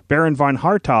and Baron von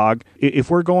Hartog. If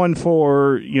we're going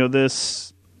for, you know,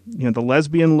 this, you know, the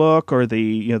lesbian look or the,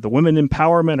 you know, the women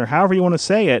empowerment or however you want to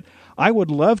say it, I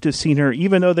would love to have seen her,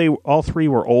 even though they all three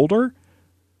were older.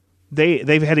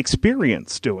 They've had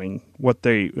experience doing what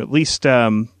they, at least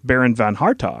Baron von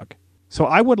Hartog. So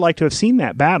I would like to have seen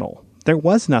that battle. There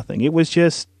was nothing. It was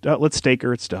just, let's stake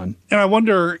her, it's done. And I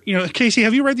wonder, you know, Casey,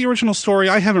 have you read the original story?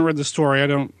 I haven't read the story.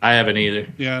 I haven't either.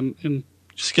 Yeah, and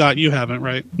Scott, you haven't,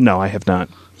 right? No, I have not.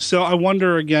 So I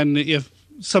wonder, again, if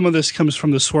some of this comes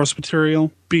from the source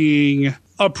material being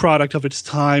a product of its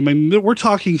time. I mean, we're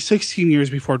talking 16 years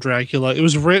before Dracula. It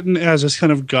was written as this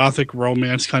kind of gothic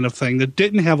romance kind of thing that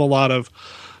didn't have a lot of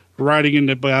riding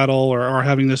into battle or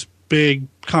having this big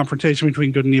confrontation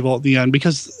between good and evil at the end,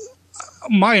 because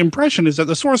my impression is that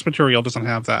the source material doesn't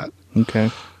have that. Okay.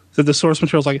 That the source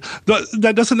material is like,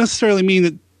 that doesn't necessarily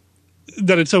mean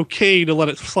that it's okay to let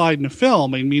it slide in a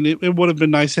film. I mean, it would have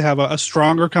been nice to have a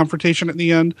stronger confrontation at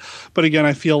the end. But again,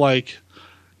 I feel like,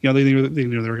 you know, they knew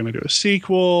they were going to do a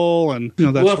sequel, and, you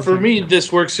know, that's... Well, for me,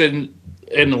 this works in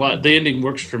a lot. The ending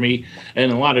works for me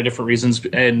in a lot of different reasons,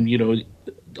 and, you know,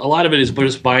 a lot of it is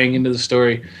just buying into the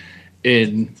story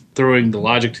and throwing the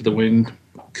logic to the wind.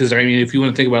 Because, I mean, if you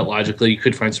want to think about it logically, you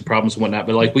could find some problems and whatnot.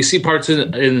 But, like, we see parts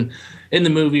in the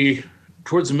movie,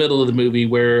 towards the middle of the movie,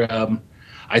 where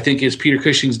I think it's Peter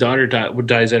Cushing's daughter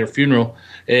dies at her funeral.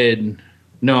 And,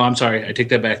 no, I'm sorry, I take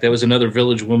that back. That was another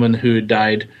village woman who had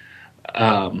died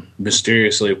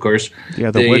mysteriously, of course.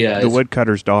 Yeah, the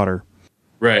woodcutter's daughter.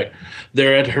 Right.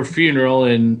 They're at her funeral,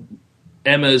 and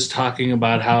Emma is talking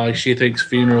about how she thinks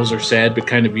funerals are sad but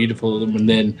kind of beautiful, and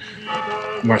then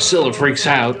Marcella freaks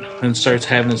out and starts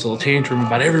having this little tantrum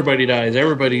about everybody dies,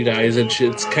 and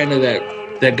it's kind of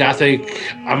that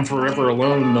gothic I'm forever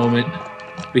alone moment,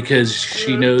 because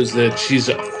she knows that she's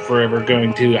forever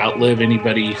going to outlive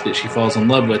anybody that she falls in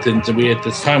love with. And we at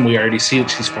this time, we already see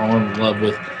that she's fallen in love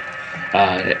with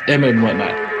Emma and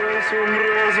whatnot.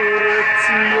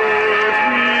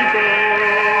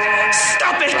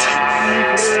 Stop it!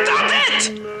 Stop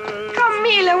it!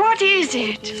 Camilla, what is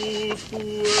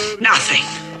it? Nothing.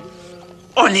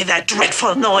 Only that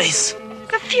dreadful noise.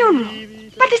 The funeral.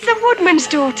 But it's the woodman's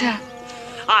daughter.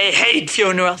 I hate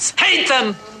funerals. Hate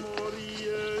them!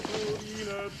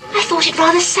 I thought it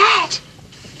rather sad,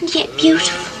 and yet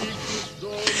beautiful.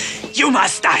 You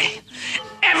must die.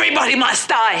 Everybody must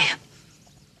die.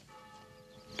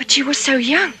 But she was so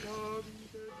young.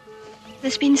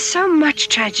 There's been so much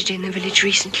tragedy in the village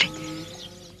recently.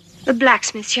 The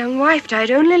blacksmith's young wife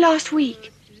died only last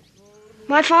week.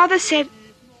 My father said...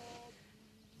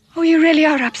 Oh, you really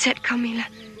are upset, Camilla.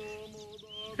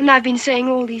 And I've been saying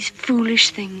all these foolish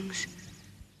things.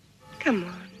 Come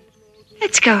on,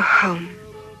 let's go home.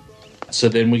 So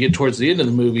then we get towards the end of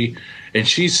the movie, and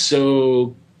she's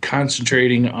so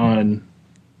concentrating on,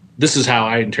 this is how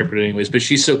I interpret it anyways, but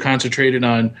she's so concentrated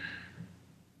on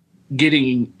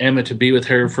getting Emma to be with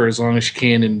her for as long as she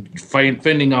can and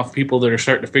fending off people that are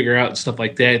starting to figure out and stuff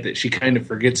like that, that she kind of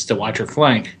forgets to watch her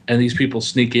flank. And these people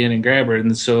sneak in and grab her,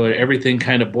 and so everything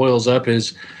kind of boils up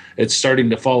as it's starting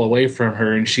to fall away from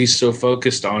her, and she's so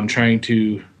focused on trying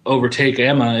to overtake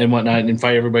Emma and whatnot and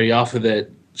fight everybody off of that.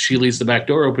 She leaves the back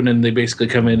door open, and they basically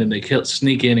come in and they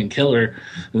sneak in and kill her.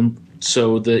 And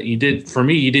so you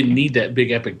didn't need that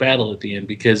big epic battle at the end,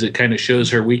 because it kind of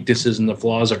shows her weaknesses and the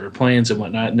flaws of her plans and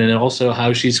whatnot. And then also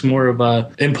how she's more of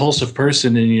a impulsive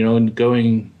person, and and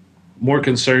going more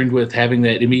concerned with having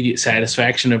that immediate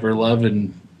satisfaction of her love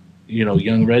and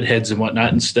young redheads and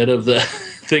whatnot, instead of the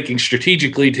thinking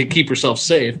strategically to keep herself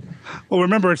safe. Well,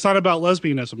 remember, it's not about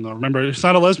lesbianism, though. Remember, it's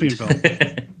not a lesbian film.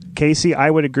 Casey, I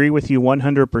would agree with you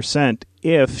 100%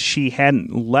 if she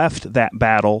hadn't left that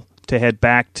battle to head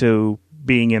back to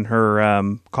being in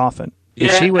her coffin. Yeah,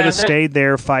 if she would have stayed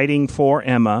there fighting for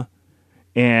Emma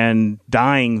and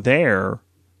dying there,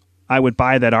 I would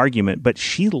buy that argument. But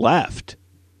she left.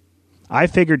 I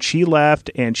figured she left,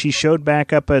 and she showed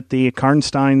back up at the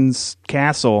Karnstein's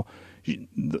castle.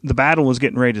 The battle was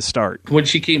getting ready to start. When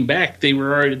she came back, they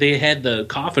had the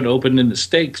coffin open and the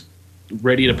stakes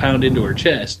ready to pound into her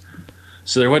chest.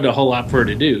 So there wasn't a whole lot for her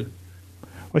to do.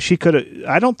 Well, she could have...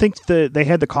 I don't think they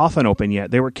had the coffin open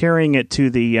yet. They were carrying it to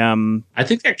the... I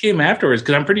think that came afterwards,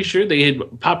 because I'm pretty sure they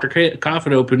had popped her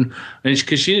coffin open,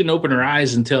 because she didn't open her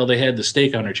eyes until they had the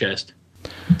stake on her chest.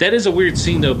 That is a weird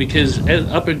scene, though, because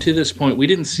up until this point, we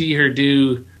didn't see her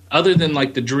do... Other than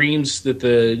like the dreams that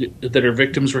her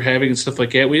victims were having and stuff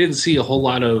like that, we didn't see a whole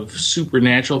lot of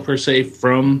supernatural per se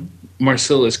from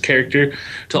Marcella's character.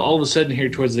 Till all of a sudden here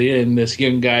towards the end, this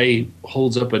young guy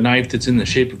holds up a knife that's in the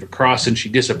shape of a cross, and she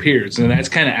disappears, and that's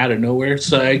kind of out of nowhere.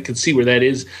 So I could see where that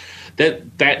is. That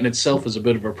in itself is a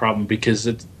bit of a problem, because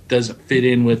it doesn't fit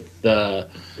in with the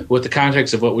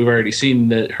context of what we've already seen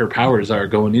that her powers are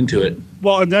going into it.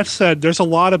 Well, and that said, there's a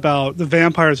lot about the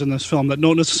vampires in this film that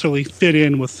don't necessarily fit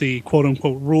in with the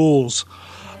quote-unquote rules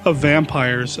of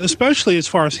vampires, especially as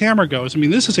far as Hammer goes. I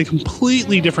mean, this is a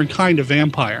completely different kind of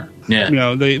vampire.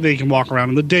 Yeah. They can walk around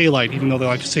in the daylight, even though they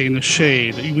like to stay in the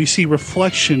shade. We see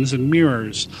reflections and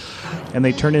mirrors. And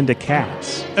they turn into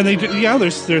cats. And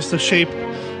there's the shape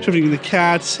shifting the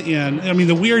cats, and I mean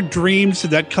the weird dreams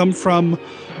that come from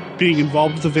being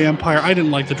involved with the vampire. I didn't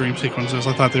like the dream sequences.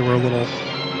 I thought they were a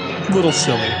little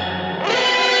silly.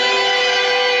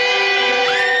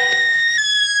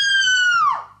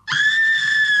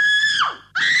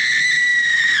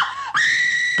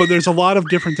 But there's a lot of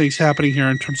different things happening here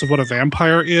in terms of what a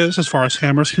vampire is as far as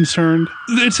Hammer's concerned.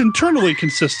 It's internally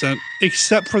consistent,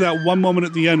 except for that one moment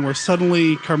at the end where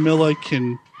suddenly Carmilla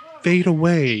can fade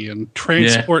away and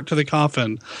transport to the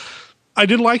coffin. I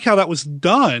did like how that was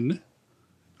done.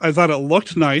 I thought it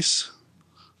looked nice.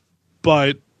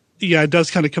 But, yeah, it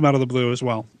does kind of come out of the blue as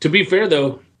well. To be fair,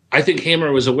 though, I think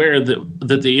Hammer was aware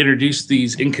that they introduced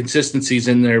these inconsistencies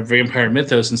in their vampire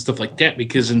mythos and stuff like that,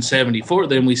 because in 74,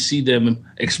 then we see them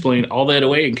explain all that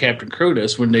away in Captain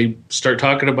Crotus when they start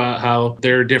talking about how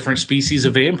there are different species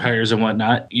of vampires and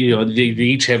whatnot. They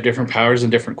each have different powers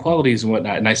and different qualities and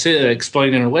whatnot. And I say that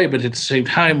explain in a way, but at the same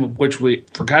time, which we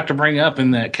forgot to bring up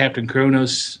in that Captain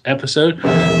Cronos episode,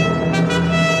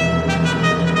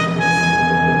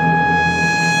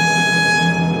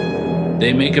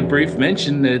 they make a brief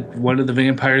mention that one of the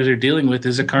vampires they're dealing with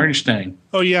is a Karnstein.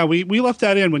 Oh yeah, we left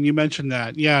that in when you mentioned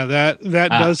that. Yeah, that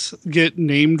does get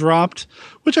name dropped,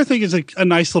 which I think is a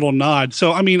nice little nod.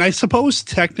 So I mean, I suppose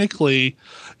technically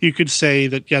you could say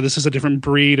that, yeah, this is a different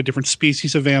breed, a different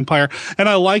species of vampire. And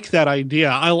I like that idea.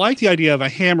 I like the idea of a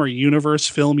Hammer universe,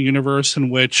 film universe, in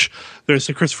which there's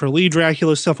the Christopher Lee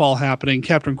Dracula stuff all happening.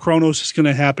 Captain Kronos is going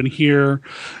to happen here.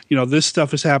 You know, this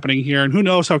stuff is happening here. And who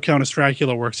knows how Countess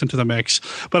Dracula works into the mix.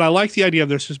 But I like the idea of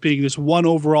this just being this one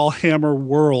overall Hammer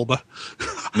world.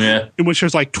 Yeah. In which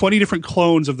there's like 20 different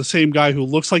clones of the same guy who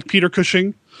looks like Peter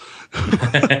Cushing.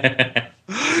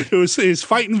 Is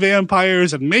fighting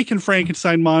vampires and making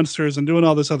Frankenstein monsters and doing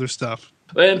all this other stuff.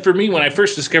 And for me, when I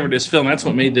first discovered this film, that's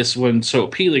what made this one so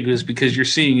appealing, was because you're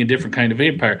seeing a different kind of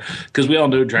vampire. Because we all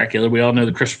know Dracula, we all know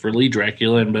the Christopher Lee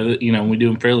Dracula, and we do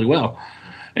him fairly well.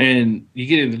 And you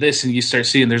get into this and you start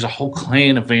seeing there's a whole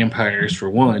clan of vampires, for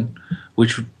one,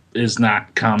 which is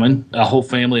not common, a whole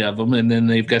family of them, and then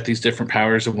they've got these different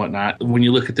powers and whatnot. When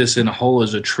you look at this in a whole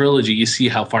as a trilogy, you see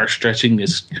how far stretching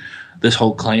this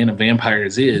whole clan of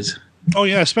vampires is. Oh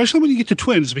yeah, especially when you get to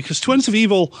Twins, because Twins of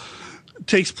Evil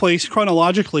takes place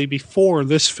chronologically before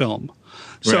this film.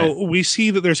 So we see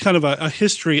that there's kind of a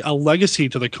history, a legacy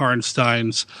to the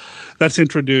Karnsteins that's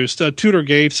introduced. Tudor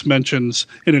Gates mentions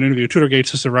in an interview, Tudor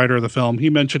Gates is the writer of the film, he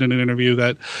mentioned in an interview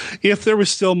that if there was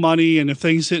still money and if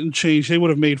things didn't change, they would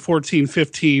have made 14,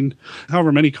 15,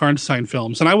 however many Karnstein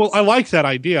films. And I like that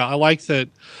idea. I like that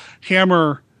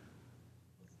Hammer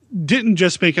didn't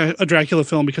just make a Dracula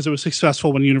film because it was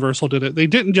successful when Universal did it. They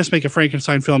didn't just make a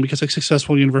Frankenstein film because it's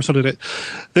successful when Universal did it.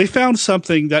 They found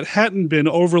something that hadn't been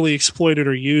overly exploited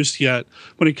or used yet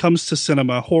when it comes to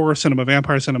cinema, horror cinema,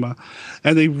 vampire cinema.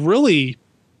 And they really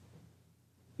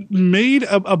made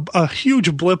a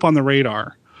huge blip on the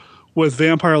radar with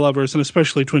vampire lovers and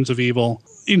especially Twins of Evil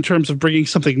in terms of bringing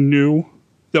something new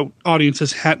that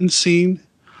audiences hadn't seen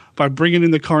by bringing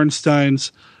in the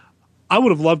Karnsteins. I would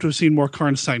have loved to have seen more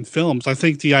Karnstein films. I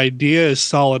think the idea is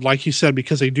solid, like you said,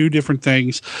 because they do different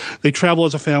things. They travel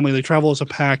as a family. They travel as a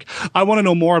pack. I want to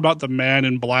know more about the Man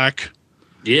in Black.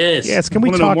 Yes. Can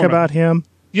we talk about him?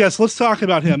 Yes, let's talk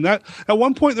about him. That at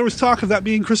one point there was talk of that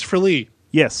being Christopher Lee.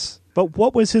 Yes, but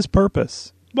what was his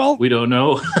purpose? Well, we don't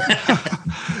know.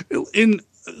 In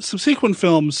subsequent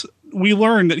films, we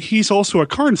learn that he's also a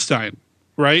Karnstein,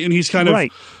 right? And he's kind of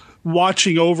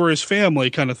watching over his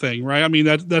family kind of thing, right? I mean,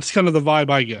 that's kind of the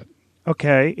vibe I get.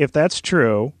 Okay, if that's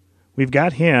true, we've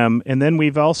got him, and then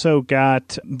we've also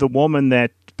got the woman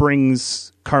that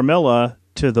brings Carmilla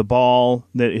to the ball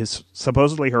that is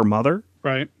supposedly her mother.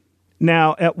 Right.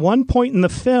 Now, at one point in the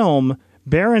film,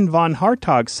 Baron von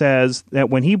Hartog says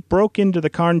that when he broke into the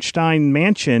Karnstein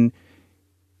mansion,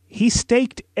 he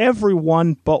staked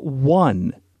everyone but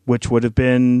one, which would have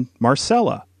been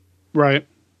Marcella. Right.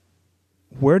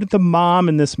 Where did the mom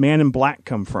and this Man in Black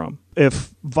come from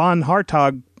if von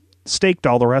Hartog staked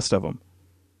all the rest of them?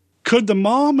 Could the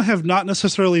mom have not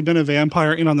necessarily been a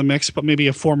vampire in on the mix, but maybe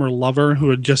a former lover who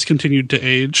had just continued to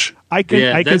age? I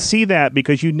can see that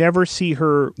because you never see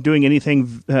her doing anything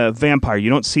vampire. You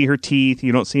don't see her teeth.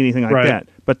 You don't see anything like that.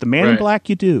 But the Man in Black,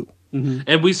 you do. Mm-hmm.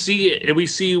 And we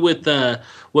see with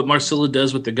what Marcella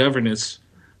does with the governess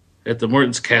at the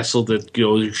Morton's Castle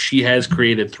that she has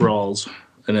created thralls.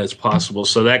 And it's possible,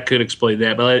 so that could explain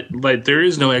that. But there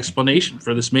is no explanation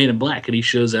for this Man in Black, and he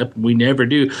shows up, and we never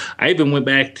do. I even went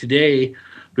back today,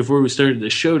 before we started the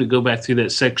show, to go back through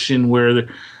that section where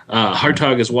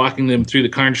Hartog is walking them through the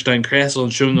Karnstein Castle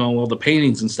and showing all the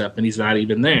paintings and stuff, and he's not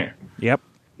even there. Yep.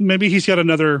 Maybe he's got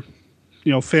another,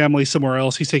 family somewhere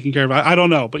else he's taking care of. I don't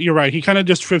know, but you're right. He kind of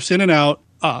just drifts in and out.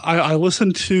 I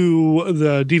listened to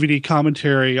the DVD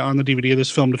commentary on the DVD of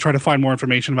this film to try to find more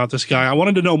information about this guy. I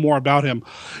wanted to know more about him.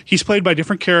 He's played by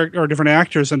different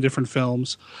actors in different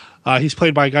films. He's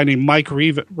played by a guy named Mike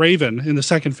Raven in the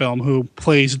second film, who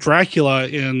plays Dracula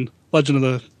in Legend of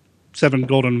the Seven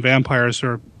Golden Vampires,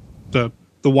 or the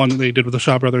one that they did with the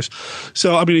Shaw Brothers.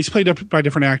 So, I mean, he's played by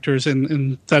different actors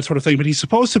and that sort of thing, but he's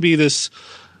supposed to be this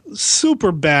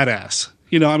super badass.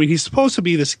 He's supposed to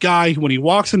be this guy who, when he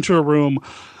walks into a room,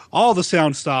 all the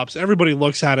sound stops, everybody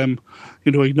looks at him,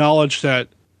 to acknowledge that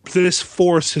this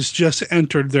force has just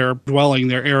entered their dwelling,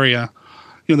 their area.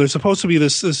 There's supposed to be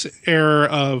this air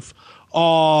of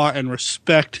awe and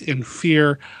respect and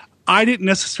fear. I didn't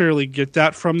necessarily get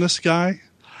that from this guy.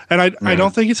 And I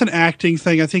don't think it's an acting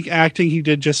thing. I think acting he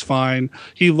did just fine.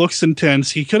 He looks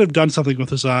intense. He could have done something with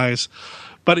his eyes.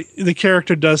 But the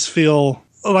character does feel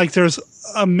like there's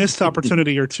a missed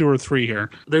opportunity or two or three here.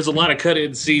 There's a lot of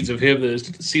cut-in scenes of him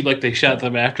that seem like they shot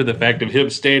them after the fact, of him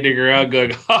standing around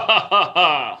going, ha, ha, ha,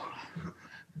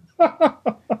 ha.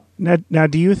 Now,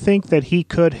 do you think that he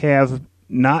could have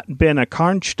not been a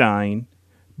Karnstein,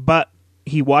 but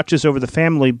he watches over the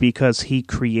family because he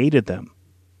created them?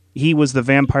 He was the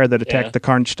vampire that attacked the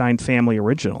Karnstein family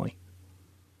originally.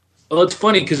 Well, it's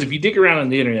funny because if you dig around on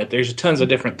the internet, there's tons of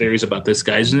different theories about this,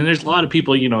 guys. And there's a lot of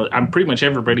people, I'm pretty much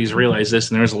everybody's realized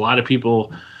this, and there's a lot of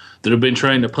people that have been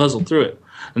trying to puzzle through it.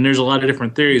 And there's a lot of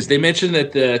different theories. They mentioned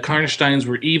that the Karnsteins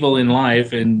were evil in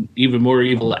life and even more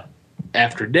evil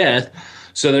after death.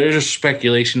 So there's a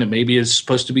speculation that maybe it's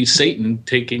supposed to be Satan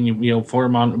taking,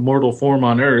 mortal form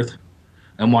on Earth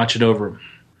and watching over him.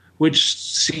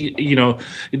 Which,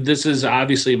 this is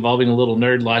obviously involving a little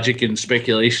nerd logic and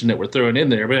speculation that we're throwing in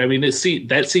there. But, I mean,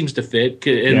 that seems to fit.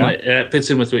 And that fits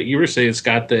in with what you were saying,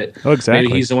 Scott, that exactly.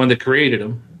 Maybe he's the one that created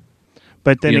him.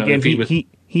 But then again,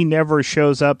 he never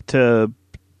shows up to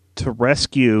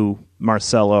rescue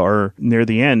Marcella or near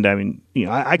the end. I mean,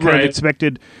 I kind of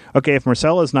expected, okay, if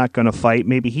Marcella's not going to fight,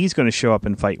 maybe he's going to show up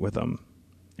and fight with them.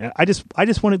 I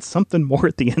just wanted something more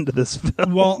at the end of this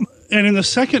film. Well, and in the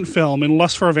second film, in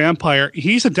Lust for a Vampire,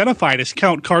 he's identified as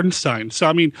Count Karnstein. So,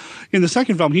 I mean, in the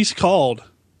second film, he's called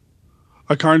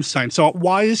a Karnstein. So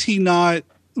why is he not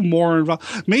more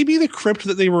involved? Maybe the crypt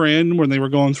that they were in when they were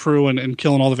going through and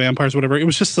killing all the vampires, whatever, it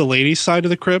was just the ladies' side of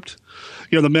the crypt.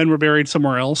 The men were buried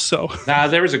somewhere else. So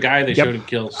there was a guy they showed and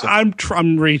killed. So.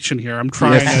 I'm reaching here. I'm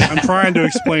trying to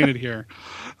explain it here.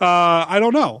 I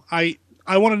don't know.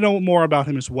 I want to know more about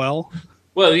him as well.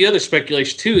 Well, the other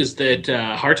speculation, too, is that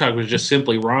Hartog was just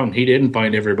simply wrong. He didn't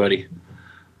find everybody.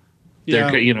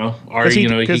 Yeah.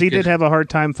 Because he did have a hard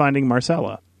time finding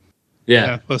Marcella.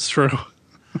 Yeah, that's true.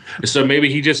 So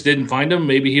maybe he just didn't find him.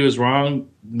 Maybe he was wrong.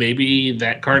 Maybe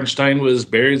that Karnstein was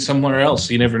buried somewhere else.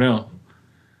 You never know.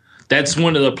 That's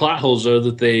one of the plot holes, though,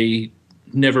 that they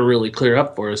never really clear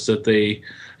up for us, that it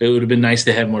would have been nice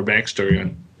to have more backstory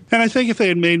on. And I think if they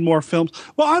had made more films,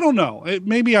 well, I don't know.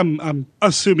 Maybe I'm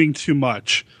assuming too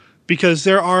much, because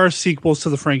there are sequels to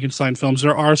the Frankenstein films.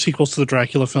 There are sequels to the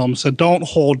Dracula films that don't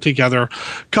hold together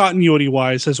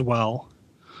continuity-wise as well.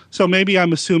 So maybe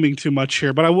I'm assuming too much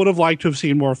here, but I would have liked to have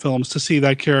seen more films to see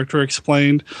that character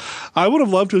explained. I would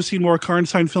have loved to have seen more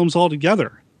Karnstein films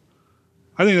altogether.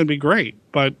 I think that'd be great,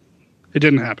 but it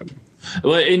didn't happen.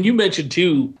 Well, and you mentioned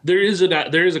too, there is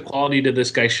a quality to this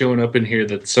guy showing up in here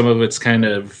that some of it's kind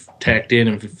of tacked in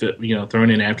and thrown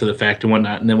in after the fact and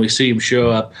whatnot, and then we see him show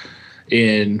up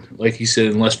in, like he said,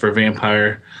 in Lust for a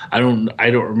Vampire. I don't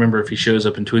remember if he shows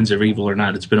up in Twins of Evil or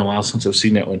not. It's been a while since I've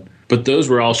seen that one, but those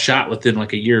were all shot within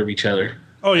like a year of each other.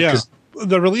 Oh yeah,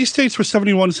 the release dates were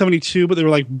 71, 72, but they were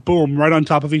like boom, right on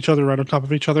top of each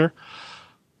other.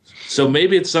 So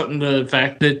maybe it's something to the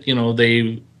fact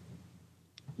that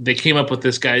they came up with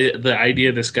the idea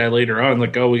of this guy later on,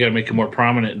 like, oh, we got to make him more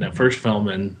prominent in that first film,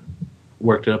 and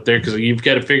worked it up there, because you've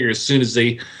got to figure as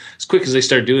quick as they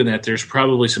start doing that, there's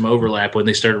probably some overlap when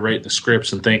they started writing the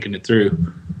scripts and thinking it through.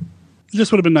 It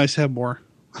just would have been nice to have more.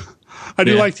 I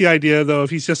do like the idea, though,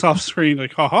 if he's just off screen,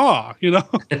 like, ha-ha,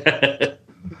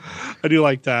 I do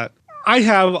like that. I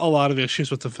have a lot of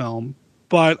issues with the film,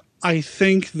 but I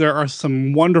think there are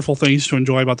some wonderful things to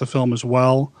enjoy about the film as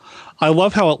well. I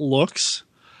love how it looks.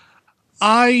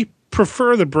 I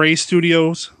prefer the Bray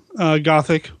Studios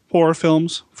gothic horror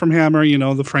films from Hammer,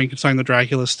 the Frankenstein, the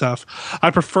Dracula stuff.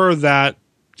 I prefer that.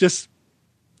 Just,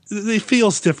 it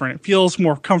feels different. It feels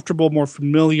more comfortable, more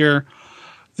familiar.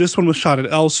 This one was shot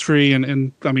at Elstree,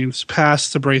 and I mean, it's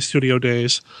past the Bray Studio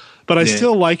days. But I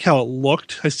still like how it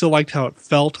looked. I still liked how it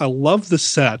felt. I love the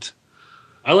set.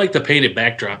 I like the painted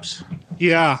backdrops.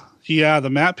 Yeah, the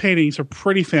matte paintings are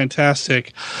pretty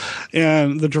fantastic.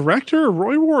 And the director,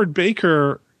 Roy Ward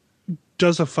Baker,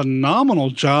 does a phenomenal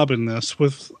job in this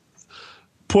with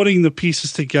putting the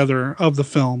pieces together of the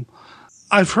film.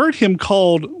 I've heard him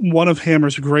called one of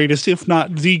Hammer's greatest, if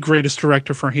not the greatest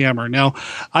director for Hammer. Now,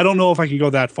 I don't know if I can go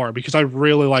that far, because I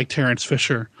really like Terence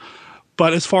Fisher.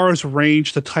 But as far as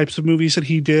range, the types of movies that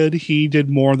he did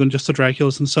more than just the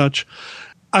Draculas and such.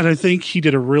 And I think he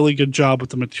did a really good job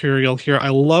with the material here. I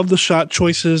love the shot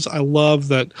choices. I love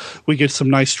that we get some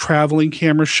nice traveling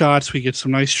camera shots. We get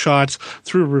some nice shots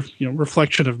through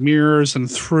reflection of mirrors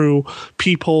and through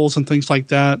peepholes and things like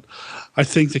that. I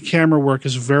think the camera work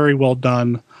is very well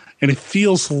done, and it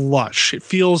feels lush. It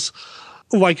feels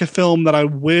like a film that I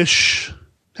wish,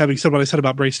 having said what I said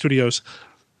about Bray Studios,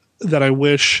 that I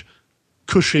wish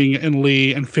Cushing and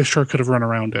Lee and Fisher could have run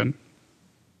around in.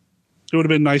 It would have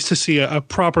been nice to see a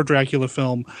proper Dracula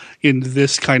film in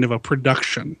this kind of a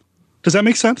production. Does that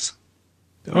make sense?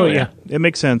 Oh, yeah. It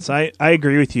makes sense. I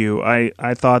agree with you.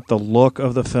 I thought the look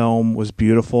of the film was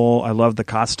beautiful. I love the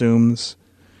costumes.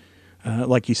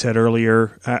 Like you said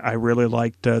earlier, I really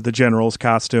liked the General's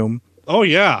costume. Oh,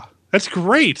 yeah. That's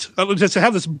great. Just to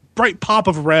have this bright pop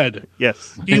of red.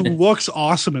 Yes. He looks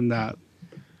awesome in that.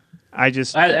 I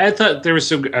thought there was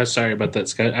some... sorry about that,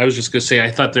 Scott. I was just going to say,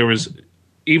 I thought there was...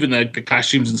 Even the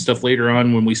costumes and stuff later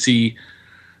on when we see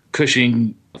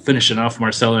Cushing finishing off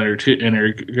Marcella and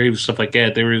her grave and stuff like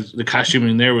that, the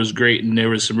costuming there was great, and there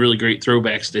was some really great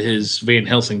throwbacks to his Van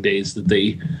Helsing days that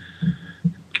they,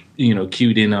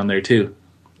 cued in on there too.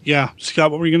 Yeah.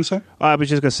 Scott, what were you going to say? I was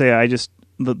just going to say,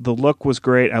 the look was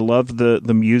great. I loved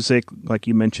the music, like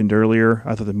you mentioned earlier.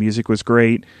 I thought the music was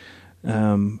great.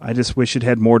 I just wish it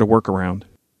had more to work around.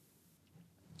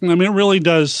 I mean, it really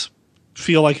does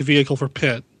feel like a vehicle for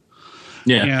Pitt.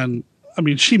 Yeah. And, I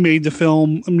mean, she made the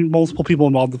film. I mean, multiple people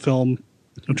involved in the film,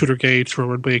 Tudor Gates,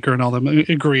 Robert Baker, and all them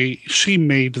agree she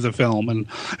made the film. And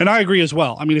I agree as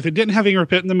well. I mean, if it didn't have Ingrid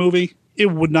Pitt in the movie,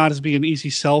 it would not be an easy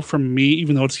sell from me,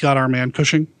 even though it's got our man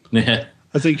Cushing. Yeah.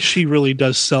 I think she really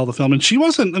does sell the film. And she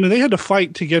wasn't, I mean, they had to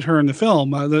fight to get her in the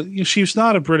film. She's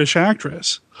not a British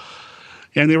actress.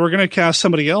 And they were going to cast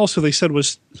somebody else who they said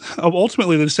was,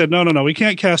 ultimately they said, no, we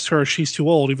can't cast her. She's too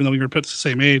old, even though Ingrid Pitt's the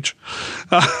same age.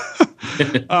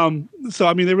 So,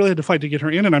 I mean, they really had to fight to get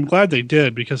her in, and I'm glad they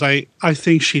did, because I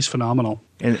think she's phenomenal.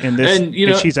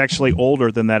 And she's actually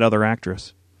older than that other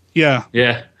actress. Yeah.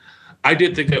 Yeah. I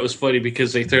did think that was funny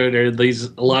because they throw there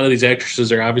a lot of these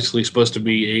actresses are obviously supposed to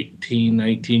be 18,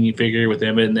 19, you figure, with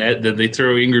them in that. Then they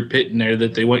throw Ingrid Pitt in there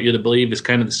that they want you to believe is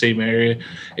kind of the same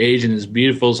age and as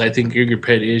beautiful as I think Ingrid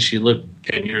Pitt is. She looked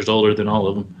 10 years older than all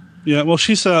of them. Yeah, well,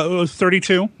 she's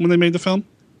 32 when they made the film.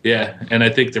 Yeah, and I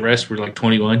think the rest were like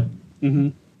 21. Mm-hmm.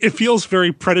 It feels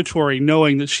very predatory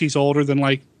knowing that she's older than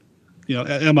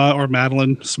Emma or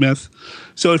Madeline Smith.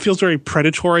 So it feels very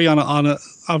predatory on a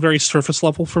very surface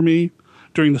level for me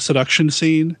during the seduction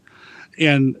scene.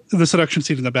 And the seduction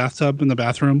scene in the bathtub, in the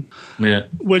bathroom. Yeah.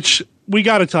 Which we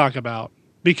got to talk about,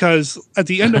 because at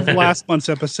the end of last month's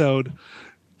episode,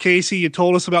 Casey, you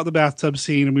told us about the bathtub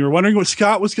scene, and we were wondering what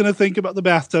Scott was going to think about the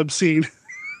bathtub scene.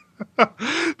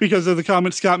 Because of the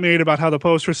comment Scott made about how the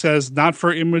poster says, not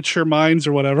for immature minds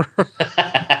or whatever.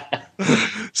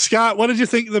 Scott, what did you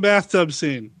think of the bathtub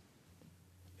scene?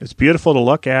 It's beautiful to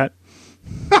look at.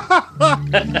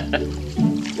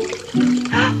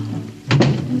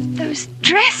 Those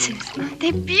dresses, aren't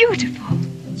they beautiful?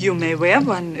 You may wear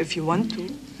one if you want to.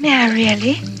 May I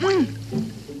really?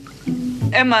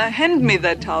 Emma, hand me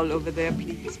that towel over there,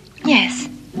 please. Yes.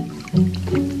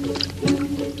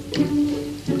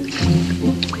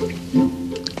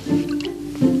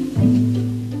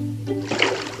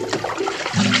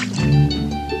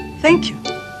 Thank you.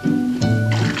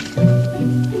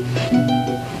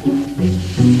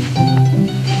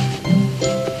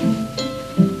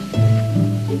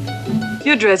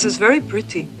 Your dress is very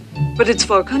pretty, but it's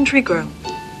for a country girl.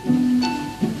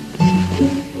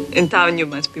 In town, you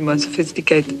must be more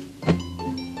sophisticated.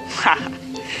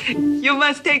 You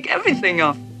must take everything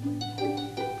off.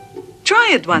 Try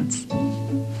it once.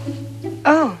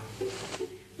 Oh.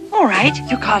 All right.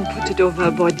 You can't put it over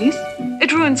her bodies.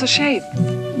 It ruins the shape.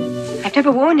 I've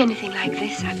never worn anything like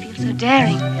this. I feel so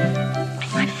daring. What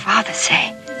did my father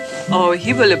say? Oh,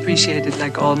 he will appreciate it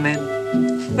like all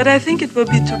men. But I think it will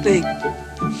be too big.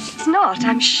 It's not.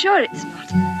 I'm sure it's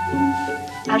not.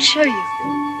 I'll show you.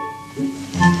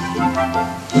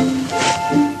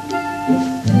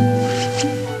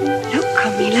 Look,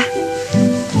 Carmela.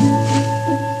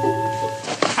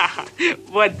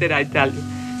 What did I tell you?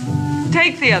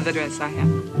 Take the other dress I have.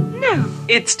 No.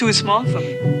 It's too small for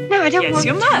me. No, I don't yes, want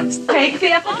you must. Take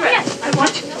the other dress. Yes, I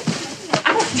want you.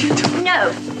 I want you to.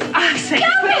 No. I say,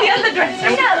 put the other dress. No.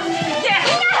 Yes.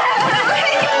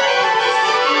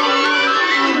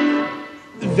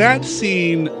 No. That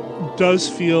scene does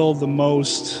feel the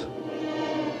most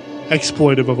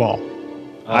exploitive of all.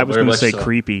 I was going to say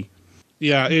creepy.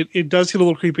 Yeah, it does get a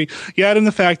little creepy. Yeah, and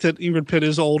the fact that Ingrid Pitt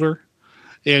is older,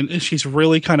 and she's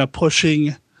really kind of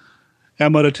pushing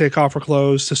Emma to take off her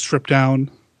clothes, to strip down.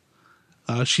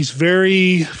 She's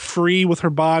very free with her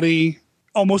body,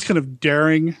 almost kind of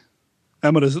daring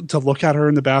Emma to look at her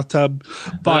in the bathtub.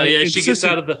 But she gets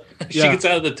out of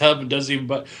the tub and doesn't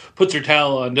even puts her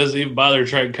towel on, doesn't even bother to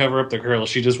try and cover up the curls.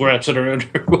 She just wraps it around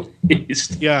her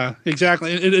waist. Yeah,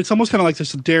 exactly. It's almost kind of like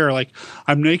this dare, like,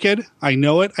 I'm naked, I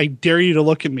know it, I dare you to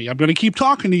look at me. I'm going to keep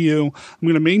talking to you. I'm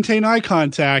going to maintain eye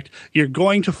contact. You're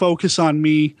going to focus on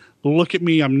me. Look at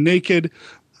me, I'm naked.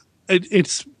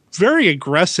 It's very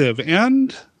aggressive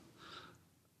and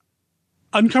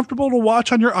uncomfortable to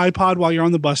watch on your iPod while you're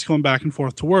on the bus going back and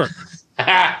forth to work.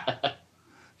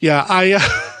 Yeah, I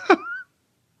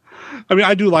mean,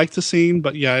 I do like the scene,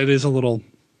 but yeah, it is a little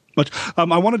much.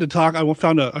 I wanted to talk. I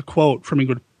found a quote from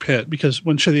Ingrid Pitt, because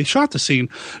when they shot the scene,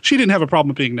 she didn't have a problem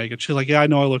with being naked. She's like, yeah, I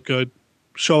know I look good.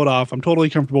 Show it off. I'm totally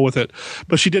comfortable with it.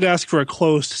 But she did ask for a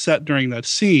closed set during that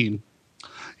scene.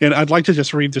 And I'd like to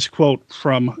just read this quote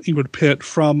from Ingrid Pitt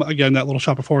from, again, that Little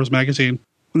Shop of Horrors magazine.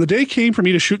 When the day came for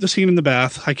me to shoot the scene in the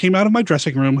bath, I came out of my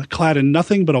dressing room clad in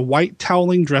nothing but a white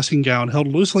toweling dressing gown held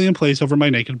loosely in place over my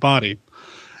naked body.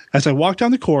 As I walked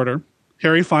down the corridor,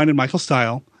 Harry Fine and Michael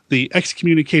Style, the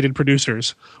excommunicated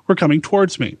producers, were coming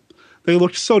towards me. They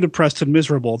looked so depressed and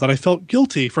miserable that I felt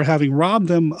guilty for having robbed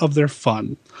them of their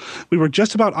fun. We were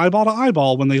just about eyeball to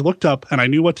eyeball when they looked up, and I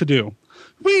knew what to do.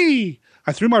 Whee!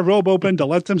 I threw my robe open to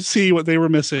let them see what they were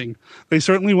missing. They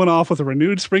certainly went off with a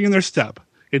renewed spring in their step.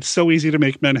 It's so easy to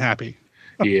make men happy.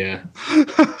 Yeah.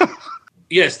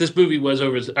 Yes, this movie was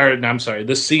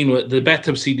this scene, the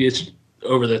bathtub scene is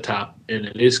over the top, and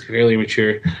it is fairly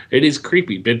mature. It is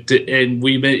creepy, but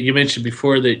you mentioned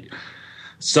before that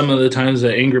some of the times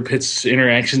that Ingrid Pitt's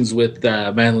interactions with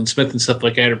Madeline Smith and stuff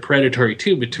like that are predatory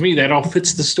too. But to me, that all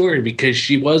fits the story because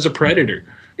she was a predator.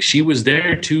 She was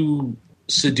there to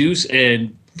seduce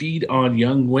and feed on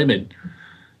young women,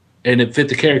 and it fit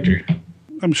the character.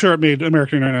 I'm sure it made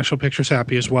American International Pictures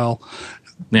happy as well.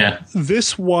 Yeah.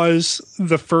 This was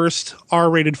the first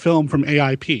R-rated film from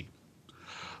AIP.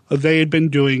 They had been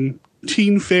doing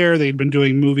teen fare. They'd been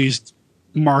doing movies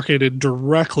marketed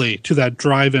directly to that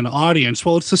drive-in audience.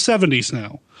 Well, it's the 70s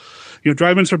now.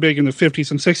 Drive-ins were big in the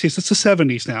 50s and 60s. It's the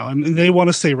 70s now, and they want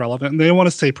to stay relevant, and they want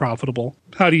to stay profitable.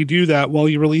 How do you do that? Well,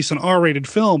 you release an R-rated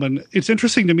film, and it's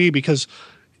interesting to me because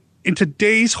in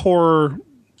today's horror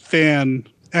fan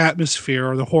atmosphere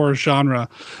or the horror genre,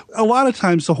 a lot of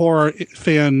times the horror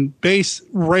fan base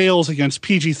rails against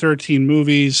PG-13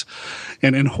 movies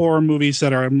and horror movies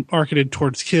that are marketed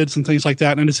towards kids and things like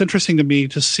that. And it's interesting to me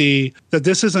to see that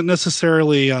this isn't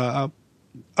necessarily a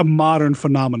modern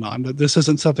phenomenon, that this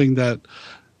isn't something that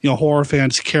horror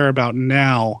fans care about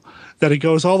now, that it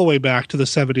goes all the way back to the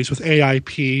 70s with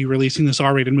AIP releasing this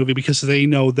R-rated movie because they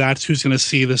know that's who's going to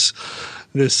see this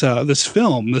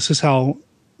film. This is how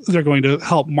they're going to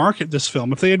help market this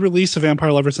film. If they had released The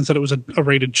Vampire Lovers and said it was a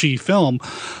rated G film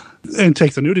and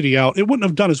take the nudity out, it wouldn't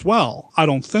have done as well, I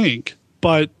don't think.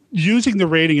 But using the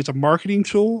rating as a marketing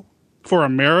tool for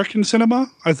American cinema,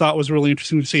 I thought was really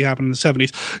interesting to see happen in the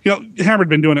 70s. Hammer had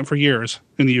been doing it for years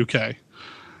in the UK.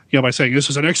 By saying this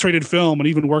was an X-rated film and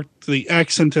even worked the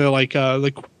X into like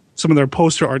some of their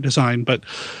poster art design. But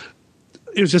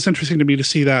it was just interesting to me to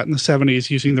see that in the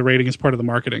 70s using the rating as part of the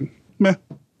marketing. Meh.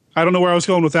 I don't know where I was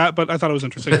going with that, but I thought it was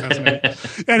interesting.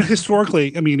 And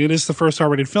historically, it is the first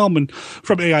R-rated film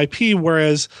from AIP,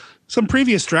 whereas some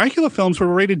previous Dracula films were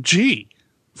rated G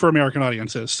for American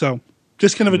audiences. So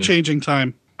just kind of a changing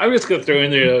time. I'm just going to throw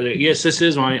in there, yes, this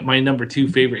is my number 2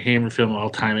 favorite Hammer film of all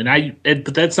time.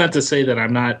 But that's not to say that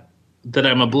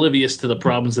I'm oblivious to the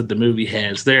problems that the movie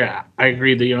has. I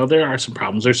agree that there are some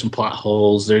problems. There's some plot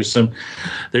holes. There's some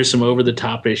over the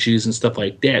top issues and stuff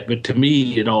like that. But to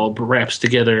me, it all wraps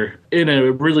together in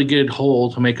a really good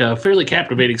whole to make a fairly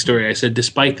captivating story. I said,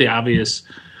 despite the obvious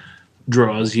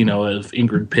draws, of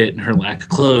Ingrid Pitt and her lack of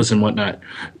clothes and whatnot.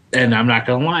 And I'm not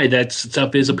going to lie, that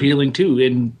stuff is appealing too.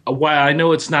 And while I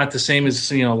know it's not the same as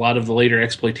a lot of the later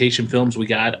exploitation films we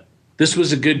got, this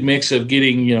was a good mix of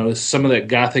getting, some of that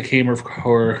gothic Hammer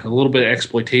horror, a little bit of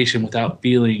exploitation without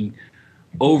feeling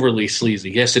overly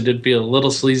sleazy. Yes, it did feel a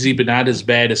little sleazy, but not as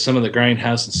bad as some of the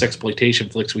grindhouse and sexploitation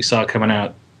flicks we saw coming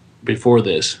out before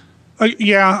this.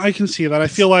 Yeah, I can see that. I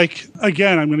feel like,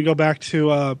 again, I'm going to go back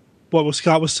to what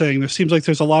Scott was saying. There seems like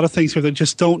there's a lot of things here that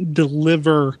just don't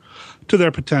deliver to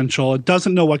their potential. It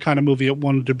doesn't know what kind of movie it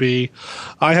wanted to be.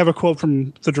 I have a quote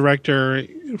from the director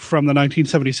from the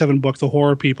 1977 book, The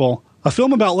Horror People. A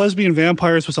film about lesbian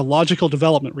vampires was a logical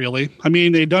development, really.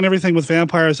 They'd done everything with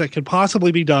vampires that could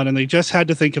possibly be done, and they just had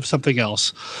to think of something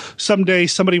else. Someday,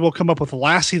 somebody will come up with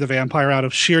Lassie the Vampire out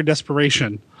of sheer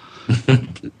desperation.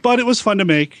 But it was fun to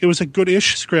make. It was a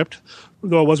good-ish script,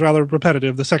 though it was rather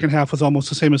repetitive. The second half was almost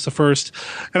the same as the first.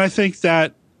 And I think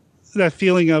that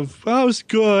feeling of, it was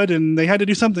good, and they had to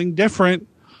do something different,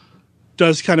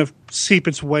 does kind of seep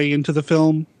its way into the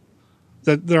film.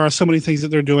 That there are so many things that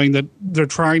they're doing that they're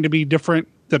trying to be different,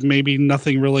 that maybe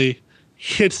nothing really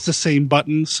hits the same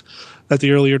buttons that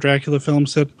the earlier Dracula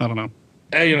films did. I don't know.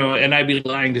 And I'd be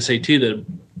lying to say too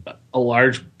that a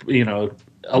large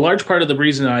part of the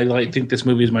reason I think this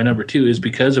movie is my number 2 is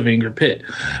because of Ingrid Pitt.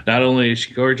 Not only is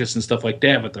she gorgeous and stuff like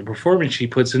that, but the performance she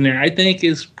puts in there, I think,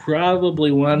 is probably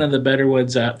one of the better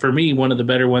ones for me, one of the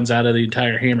better ones out of the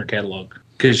entire Hammer catalog,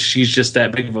 because she's just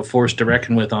that big of a force to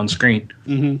reckon with on screen.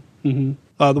 Mm-hmm.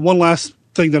 Mm-hmm. The one last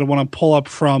thing that I want to pull up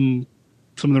from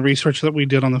some of the research that we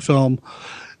did on the film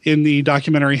in the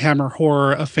documentary Hammer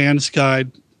Horror, A Fan's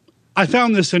Guide. I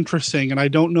found this interesting, and I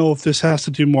don't know if this has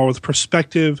to do more with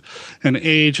perspective and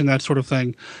age and that sort of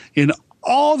thing. In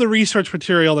all the research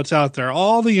material that's out there,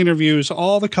 all the interviews,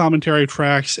 all the commentary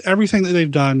tracks, everything that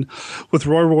they've done with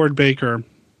Roy Ward Baker,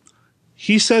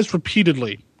 he says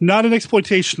repeatedly, not an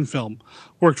exploitation film,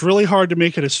 worked really hard to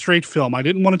make it a straight film. I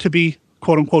didn't want it to be,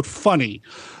 quote unquote, funny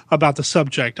about the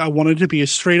subject. I wanted it to be a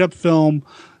straight up film.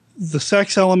 The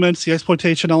sex elements, the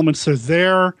exploitation elements are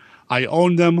there. I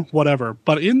own them, whatever.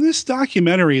 But in this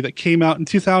documentary that came out in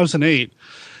 2008,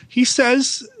 he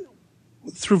says,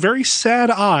 through very sad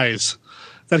eyes,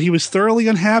 that he was thoroughly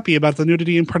unhappy about the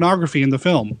nudity and pornography in the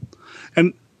film.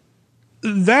 And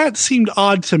that seemed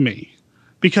odd to me,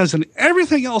 because in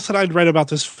everything else that I'd read about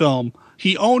this film,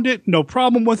 he owned it, no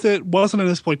problem with it, wasn't an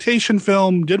exploitation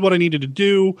film, did what I needed to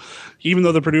do, even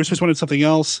though the producers wanted something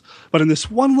else. But in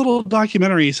this one little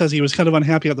documentary, he says he was kind of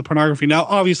unhappy about the pornography. Now,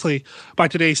 obviously, by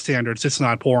today's standards, it's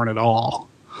not porn at all.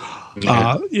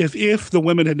 Yeah. If the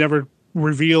women had never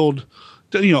revealed,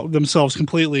 themselves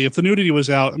completely, if the nudity was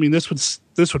out, I mean, this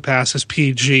would pass as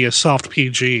PG, as soft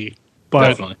PG. But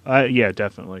definitely. Yeah,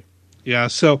 definitely. Yeah.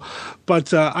 So,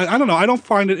 but I don't know. I don't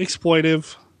find it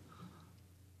exploitive.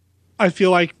 I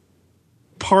feel like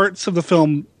parts of the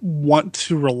film want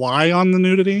to rely on the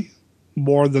nudity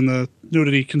more than the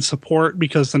nudity can support,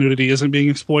 because the nudity isn't being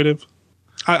exploitive.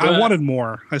 I wanted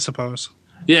more, I suppose.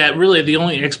 Yeah, really, the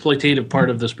only exploitative part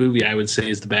of this movie, I would say,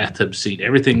 is the bathtub scene.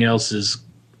 Everything else is,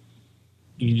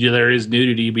 there is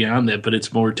nudity beyond that, but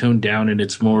it's more toned down and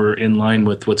it's more in line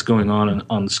with what's going on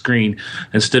the screen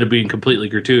instead of being completely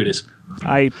gratuitous.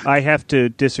 I have to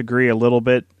disagree a little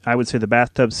bit. I would say the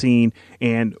bathtub scene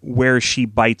and where she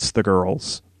bites the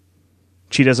girls.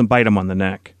 She doesn't bite them on the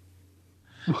neck.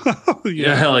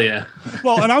 Yeah, hell yeah.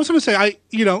 Well, and I was going to say,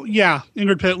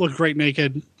 Ingrid Pitt looked great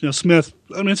naked. Smith,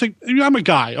 I mean, it's like, I'm a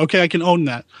guy, okay, I can own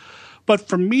that. But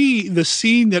for me, the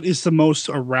scene that is the most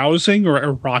arousing or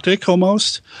erotic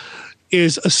almost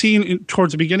is a scene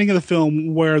towards the beginning of the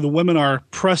film where the women are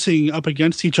pressing up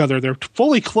against each other. They're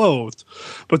fully clothed,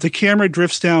 but the camera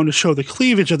drifts down to show the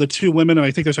cleavage of the two women, and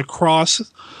I think there's a cross.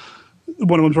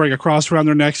 One of them's wearing a cross around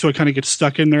their neck, so it kind of gets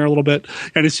stuck in there a little bit.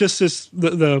 And it's just this,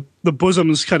 the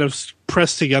bosoms kind of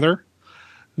pressed together.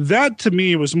 That, to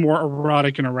me, was more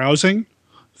erotic and arousing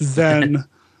than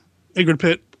Ingrid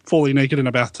Pitt fully naked in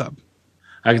a bathtub.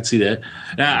 I can see that.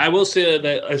 Now, I will say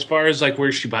that as far as like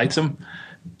where she bites him,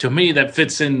 to me that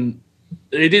fits in.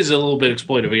 It is a little bit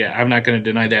exploitive. Yeah, I'm not going to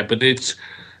deny that, but it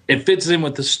fits in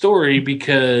with the story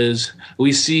because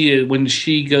we see it when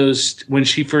she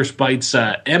first bites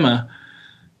Emma.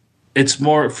 It's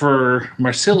more for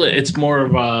Marcella. It's more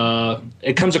of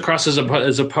it comes across as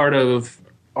a part of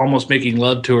almost making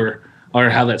love to her,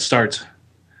 or how that starts.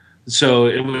 So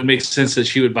it would make sense that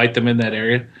she would bite them in that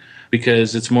area,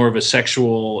 because it's more of a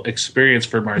sexual experience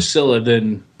for Marcella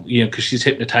than, because she's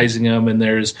hypnotizing them and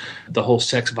there's the whole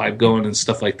sex vibe going and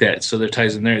stuff like that. So there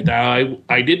ties in there. Now,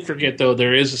 I did forget, though,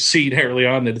 there is a scene early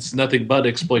on that it's nothing but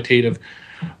exploitative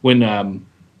when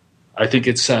I think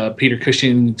it's Peter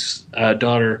Cushing's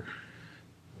daughter,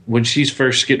 when she's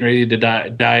first getting ready to die,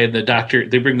 and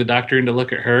they bring the doctor in to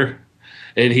look at her.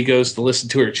 And he goes to listen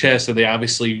to her chest, and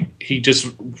he just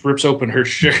rips open her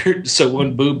shirt so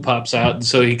one boob pops out, and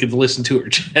so he could listen to her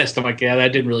chest. I'm like, yeah,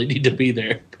 that didn't really need to be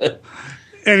there.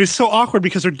 And it's so awkward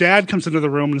because her dad comes into the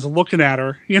room and is looking at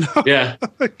her, Yeah.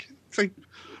 It's like,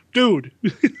 dude.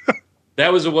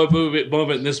 That was a one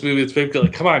moment in this movie that's been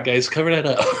like, come on, guys, cover that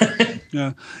up.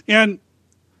 Yeah. And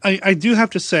I do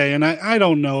have to say, and I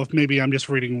don't know if maybe I'm just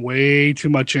reading way too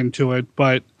much into it,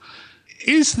 but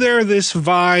is there this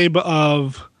vibe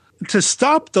of, to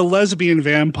stop the lesbian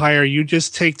vampire, you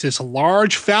just take this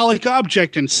large phallic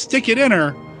object and stick it in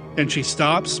her, and she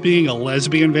stops being a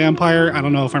lesbian vampire? I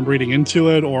don't know if I'm reading into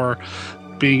it or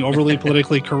being overly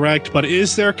politically correct, but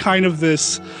is there kind of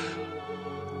this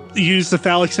use the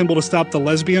phallic symbol to stop the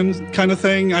lesbian kind of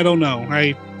thing? I don't know.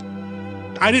 I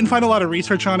didn't find a lot of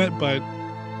research on it, but...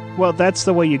 Well, that's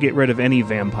the way you get rid of any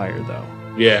vampire, though.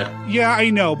 Yeah. Yeah, I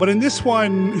know, but in this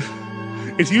one...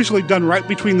 It's usually done right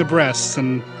between the breasts,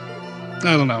 and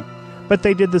I don't know. But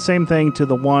they did the same thing to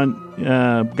the one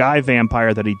guy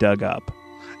vampire that he dug up.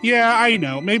 Yeah, I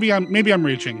know. Maybe I'm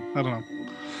reaching. I don't know.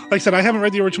 Like I said, I haven't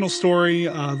read the original story.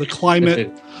 The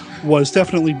climate was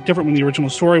definitely different when the original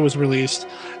story was released,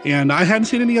 and I hadn't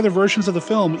seen any other versions of the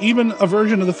film. Even a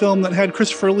version of the film that had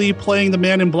Christopher Lee playing the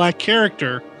Man in Black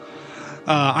character.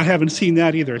 I haven't seen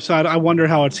that either, so I wonder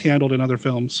how it's handled in other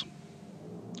films.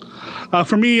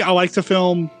 For me, I like the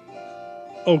film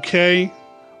okay,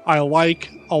 I like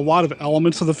a lot of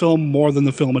elements of the film more than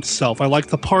the film itself. I like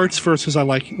the parts versus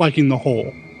liking the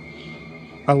whole.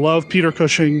 I love Peter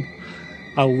Cushing.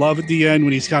 I love at the end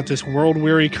when he's got this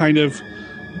world-weary kind of,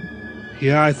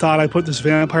 yeah, I thought I put this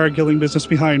vampire killing business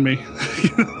behind me.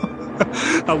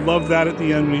 I love that at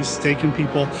the end when he's staking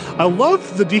people. I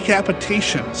love the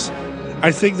decapitations.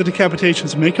 I think the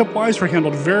decapitations, makeup-wise, were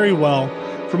handled very well.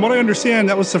 From what I understand,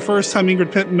 that was the first time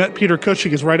Ingrid Pitt met Peter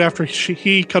Cushing, is right after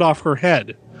he cut off her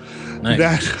head. Nice.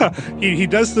 That he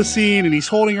does the scene, and he's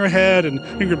holding her head, and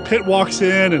Ingrid Pitt walks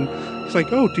in, and he's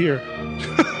like, oh, dear.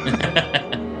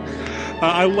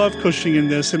 I love Cushing in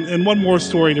this. And one more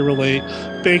story to relate.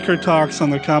 Baker talks on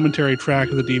the commentary track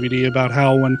of the DVD about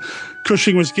how when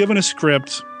Cushing was given a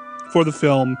script for the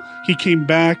film, he came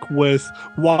back with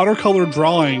watercolor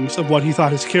drawings of what he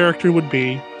thought his character would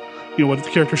be, what the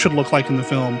character should look like in the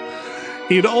film.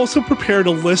 He had also prepared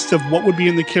a list of what would be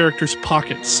in the character's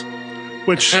pockets,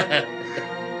 which,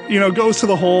 goes to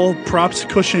the whole props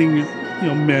Cushing,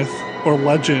 myth or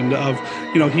legend of,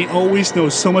 he always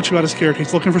knows so much about his character.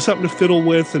 He's looking for something to fiddle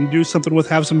with and do something with,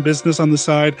 have some business on the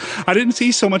side. I didn't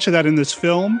see so much of that in this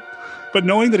film, but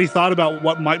knowing that he thought about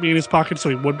what might be in his pocket so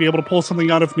he would be able to pull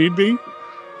something out if need be,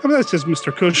 that's just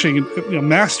Mr. Cushing,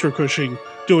 Master Cushing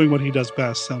doing what he does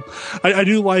best. So I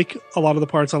do like a lot of the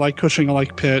parts. I like Cushing. I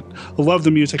like Pitt. I love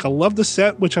the music. I love the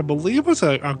set, which I believe was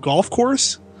a golf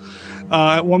course.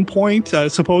 At one point,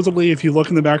 supposedly, if you look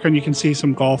in the background, you can see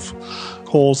some golf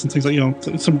holes and things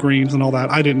like, some greens and all that.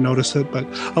 I didn't notice it, but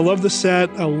I love the set.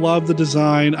 I love the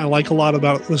design. I like a lot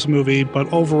about this movie,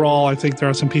 but overall, I think there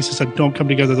are some pieces that don't come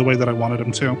together the way that I wanted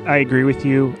them to. I agree with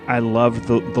you. I love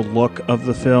the look of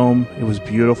the film. It was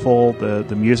beautiful.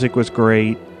 The music was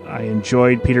great. I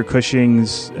enjoyed Peter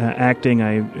Cushing's acting.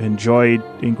 I enjoyed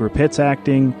Ingrid Pitt's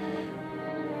acting.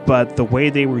 But the way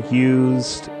they were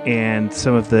used and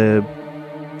some of the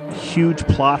huge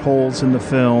plot holes in the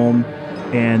film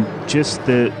and just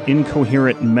the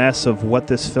incoherent mess of what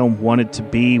this film wanted to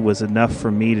be was enough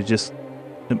for me to just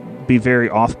be very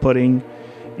off-putting,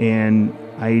 and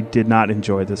I did not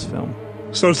enjoy this film.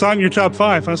 So it's on your top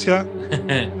 5, huh, Scott?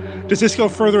 Does this go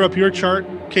further up your chart,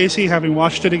 Casey, having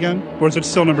watched it again? Or is it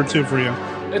still number 2 for you?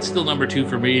 It's still number 2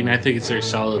 for me, and I think it's there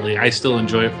solidly. I still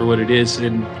enjoy it for what it is,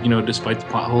 and, despite the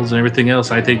potholes and everything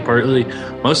else, I think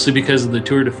mostly because of the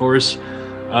tour de force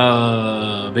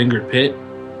of Ingrid Pitt.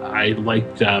 I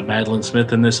liked Madeline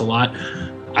Smith in this a lot.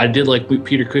 I did like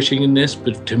Peter Cushing in this,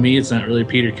 but to me, it's not really a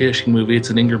Peter Cushing movie. It's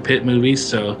an Ingrid Pitt movie,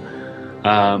 so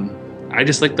I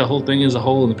just like the whole thing as a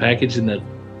whole in the package and the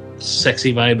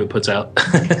sexy vibe it puts out.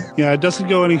 Yeah, it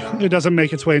doesn't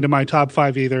make its way into my top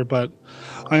 5 either, but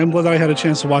I am glad that I had a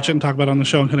chance to watch it and talk about it on the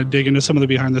show and kind of dig into some of the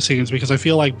behind the scenes, because I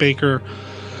feel like Baker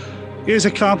is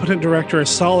a competent director, a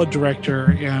solid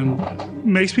director, and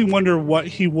makes me wonder what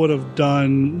he would have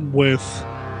done with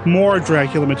more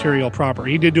Dracula material proper.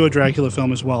 He did do a Dracula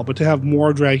film as well, but to have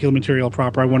more Dracula material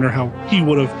proper, I wonder how he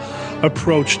would have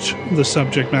approached the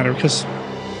subject matter, because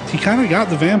he kind of got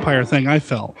the vampire thing, I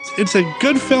felt. It's a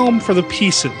good film for the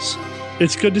pieces.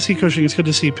 It's good to see Cushing. It's good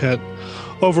to see Pitt.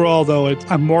 Overall, though,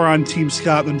 I'm more on Team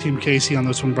Scott than Team Casey on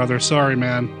this one, brother. Sorry,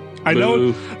 man. I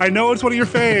know it's one of your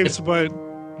faves, but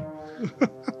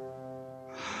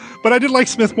but I did like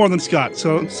Smith more than Scott,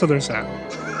 so there's that.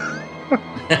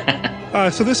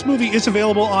 So this movie is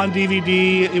available on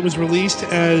DVD. It was released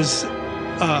as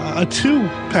a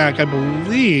 2-pack, I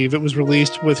believe. It was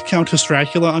released with Countess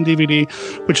Dracula on DVD,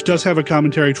 which does have a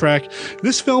commentary track.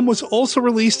 This film was also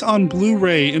released on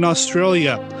Blu-ray in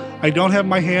Australia. I don't have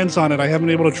my hands on it. I haven't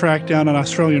been able to track down an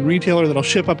Australian retailer that'll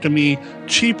ship up to me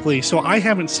cheaply, so I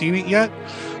haven't seen it yet.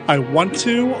 I want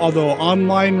to, although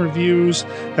online reviews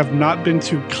have not been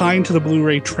too kind to the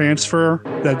Blu-ray transfer,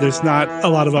 that there's not a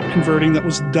lot of upconverting that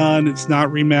was done, it's not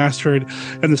remastered,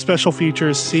 and the special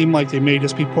features seem like they may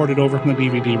just be ported over from the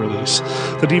DVD release.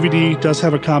 The DVD does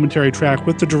have a commentary track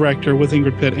with the director, with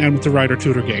Ingrid Pitt, and with the writer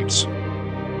Tudor Gates.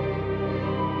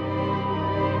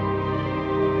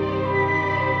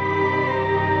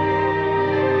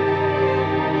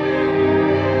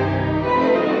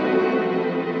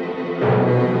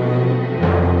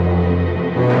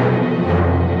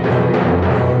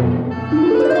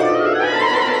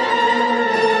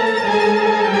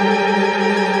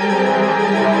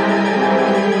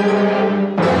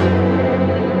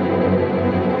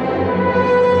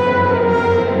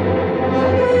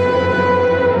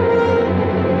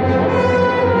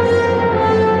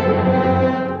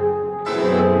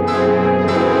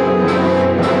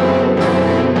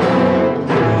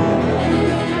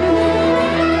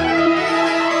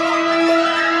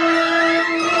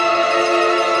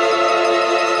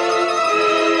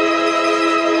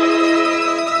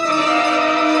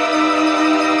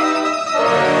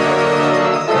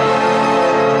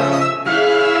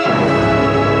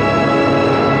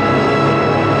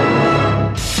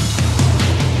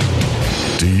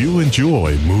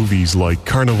 enjoy movies like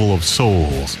Carnival of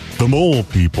Souls, The Mole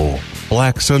People,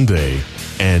 Black Sunday,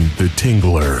 and The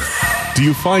Tingler? Do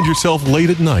you find yourself late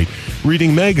at night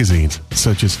reading magazines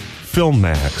such as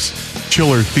Filmax,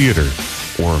 Chiller Theater,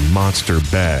 or Monster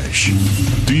Bash?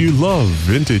 Do you love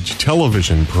vintage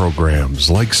television programs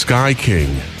like Sky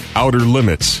King, Outer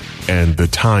Limits, and The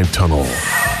Time Tunnel?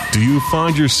 Do you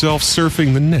find yourself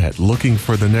surfing the net looking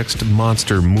for the next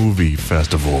Monster Movie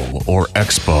Festival or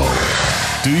Expo?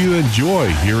 Do you enjoy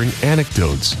hearing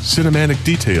anecdotes, cinematic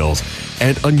details,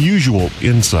 and unusual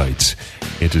insights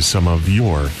into some of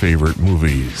your favorite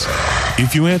movies?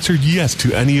 If you answered yes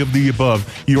to any of the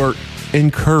above, you are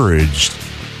encouraged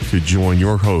to join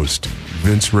your host,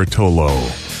 Vince Rotolo,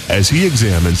 as he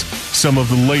examines some of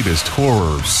the latest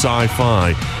horror,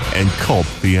 sci-fi, and cult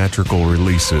theatrical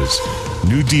releases,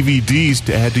 new DVDs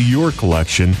to add to your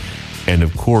collection, and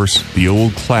of course, the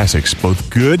old classics,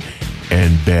 both good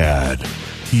and bad.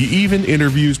 He even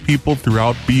interviews people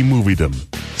throughout B-Moviedom.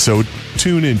 So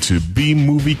tune into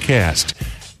B-Movie-Cast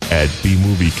at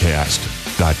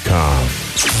bmoviecast.com.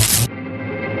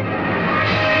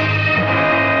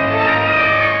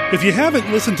 If you haven't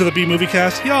listened to the B-Movie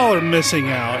Cast, y'all are missing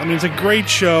out. I mean, it's a great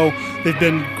show. They've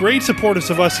been great supporters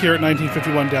of us here at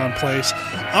 1951 Down Place.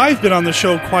 I've been on the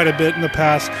show quite a bit in the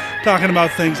past, talking about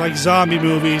things like zombie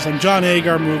movies and John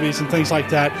Agar movies and things like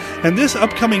that. And this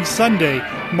upcoming Sunday,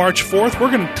 March 4th,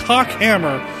 we're going to talk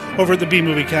Hammer over at the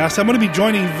B-Movie Cast. I'm going to be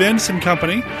joining Vince and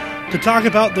company to talk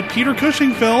about the Peter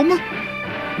Cushing film,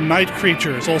 Night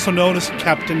Creatures, also known as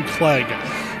Captain Clegg.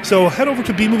 So head over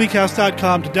to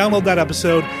bmoviecast.com to download that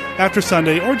episode after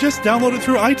Sunday, or just download it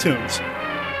through iTunes.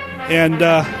 And,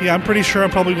 I'm pretty sure I'm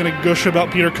probably going to gush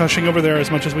about Peter Cushing over there as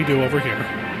much as we do over here.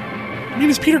 I mean,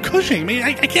 it's Peter Cushing. I mean,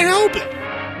 I can't help it.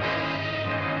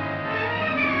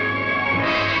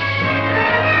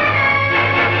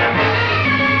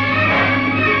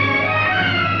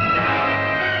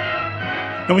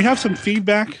 And we have some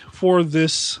feedback for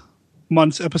this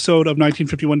month's episode of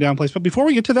 1951 Down Place. But before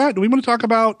we get to that, do we want to talk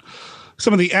about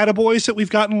some of the attaboys that we've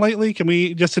gotten lately? Can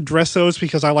we just address those,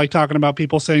 because I like talking about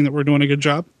people saying that we're doing a good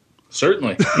job?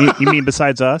 Certainly. You mean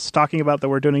besides us talking about that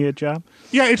we're doing a good job?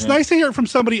 Yeah, it's nice to hear it from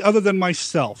somebody other than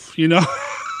myself, you know?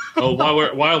 Oh,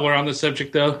 while we're on the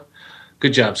subject, though,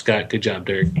 good job, Scott. Good job,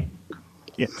 Derek.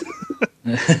 Yeah.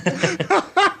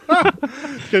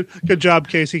 Good job,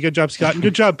 Casey. Good job, Scott. And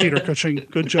good job, Peter Cushing.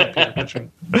 Good job, Peter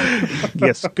Cushing.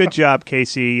 Yes, good job,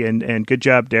 Casey, and good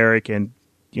job, Derek. And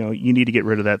you need to get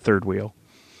rid of that third wheel.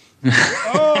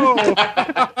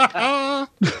 Oh.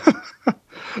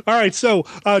 All right, so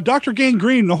Dr.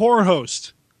 Gangrene, the horror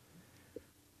host,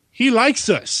 he likes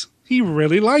us. He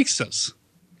really likes us.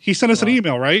 He sent us an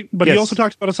email, right? But yes. He also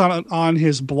talked about us on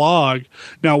his blog.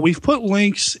 Now, we've put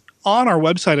links on our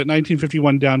website at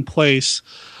 1951 Down Place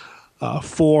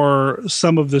for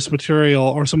some of this material,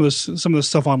 or some of the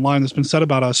stuff online that's been said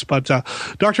about us. But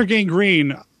Dr.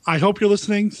 Gangrene, I hope you're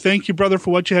listening. Thank you, brother,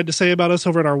 for what you had to say about us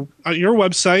over at your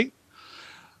website.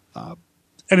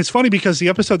 And it's funny because the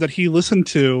episode that he listened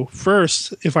to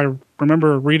first, if I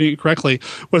remember reading it correctly,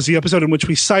 was the episode in which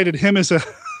we cited him as a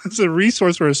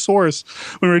resource or a source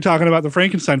when we were talking about the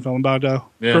Frankenstein film, about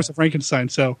Curse of Frankenstein.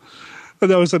 So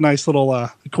that was a nice little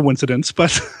coincidence.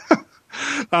 But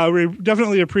we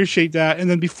definitely appreciate that. And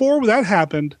then before that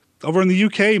happened, over in the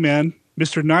UK, man,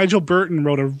 Mr. Nigel Burton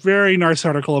wrote a very nice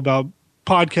article about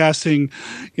podcasting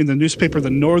in the newspaper The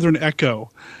Northern Echo,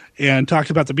 and talked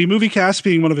about the B-Movie Cast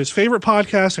being one of his favorite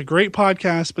podcasts, a great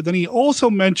podcast. But then he also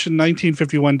mentioned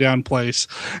 1951 Down Place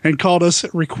and called us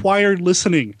required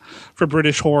listening for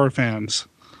British horror fans.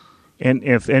 And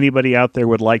if anybody out there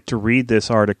would like to read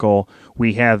this article,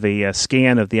 we have a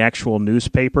scan of the actual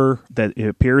newspaper that it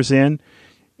appears in.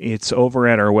 It's over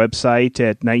at our website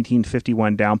at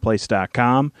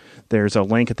 1951downplace.com. There's a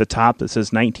link at the top that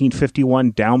says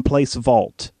 1951 Downplace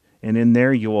Vault. And in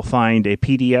there, you will find a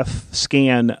PDF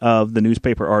scan of the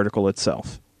newspaper article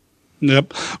itself.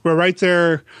 Yep. We're right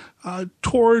there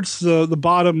towards the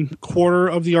bottom quarter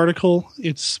of the article.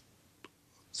 It's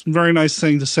some very nice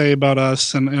thing to say about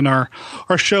us and our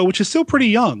show, which is still pretty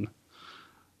young.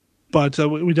 But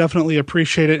we definitely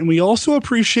appreciate it. And we also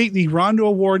appreciate the Rondo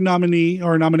Award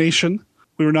nomination.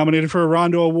 We were nominated for a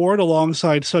Rondo Award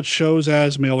alongside such shows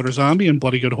as Mail Order Zombie and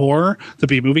Bloody Good Horror, the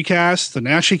B-Movie Cast, the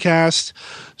Nashi Cast.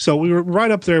 So we were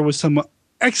right up there with some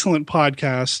excellent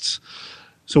podcasts.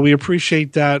 So we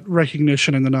appreciate that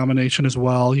recognition and the nomination as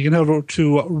well. You can head over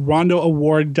to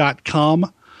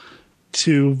rondoaward.com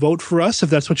to vote for us if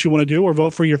that's what you want to do, or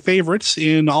vote for your favorites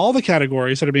in all the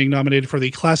categories that are being nominated for the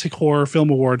Classic Horror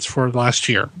Film Awards for last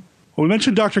year. Well, we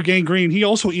mentioned Dr. Gangrene. He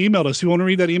also emailed us. You want to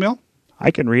read that email?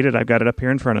 I can read it. I've got it up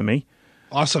here in front of me.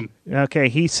 Awesome. Okay,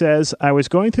 he says, I was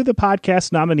going through the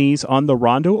podcast nominees on the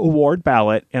Rondo Award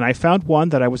ballot, and I found one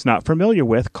that I was not familiar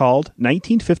with called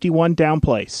 1951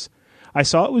 Downplace. I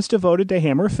saw it was devoted to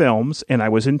Hammer Films, and I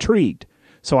was intrigued.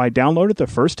 So I downloaded the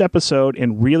first episode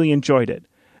and really enjoyed it.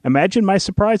 Imagine my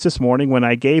surprise this morning when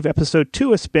I gave episode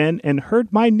 2 a spin and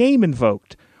heard my name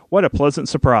invoked. What a pleasant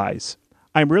surprise.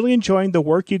 I'm really enjoying the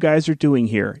work you guys are doing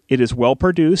here. It is well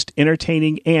produced,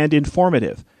 entertaining, and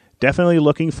informative. Definitely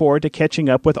looking forward to catching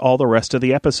up with all the rest of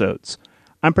the episodes.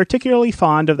 I'm particularly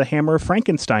fond of the Hammer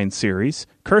Frankenstein series.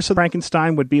 Curse of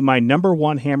Frankenstein would be my number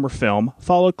 1 Hammer film,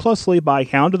 followed closely by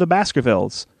Hound of the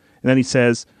Baskervilles. And then he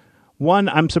says, one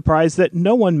I'm surprised that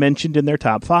no one mentioned in their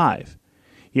top 5.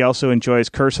 He also enjoys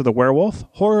Curse of the Werewolf,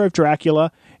 Horror of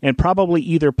Dracula, and probably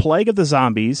either Plague of the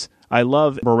Zombies, I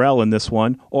love Morel in this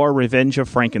one, or Revenge of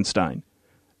Frankenstein.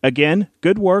 Again,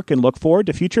 good work and look forward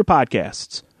to future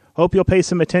podcasts. Hope you'll pay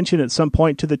some attention at some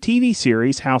point to the TV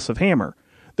series House of Hammer.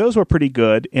 Those were pretty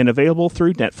good and available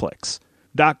through Netflix.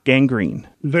 Doc Gangrene.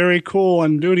 Very cool.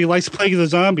 And dude, he likes Plague of the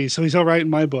Zombies, so he's all right in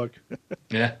my book.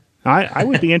 Yeah. I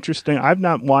would be interested. I've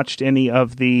not watched any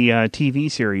of the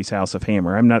TV series House of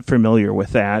Hammer. I'm not familiar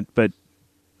with that, but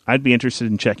I'd be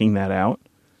interested in checking that out.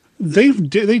 They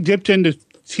dipped into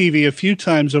TV a few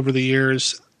times over the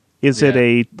years. Is it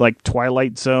a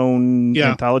Twilight Zone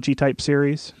anthology type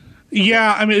series?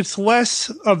 Yeah, I mean, it's less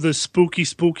of the spooky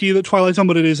that Twilight Zone,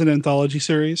 but it is an anthology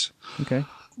series. Okay.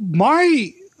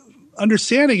 My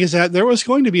understanding is that there was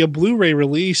going to be a Blu-ray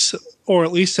release, or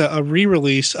at least a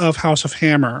re-release of House of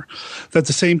Hammer, that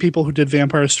the same people who did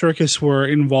Vampire Circus were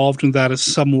involved in that at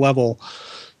some level.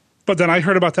 But then I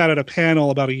heard about that at a panel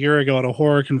about a year ago at a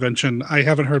horror convention. I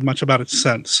haven't heard much about it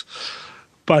since.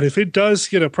 But if it does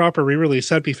get a proper re-release,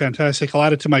 that'd be fantastic. I'll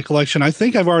add it to my collection. I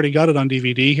think I've already got it on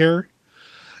DVD here.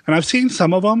 And I've seen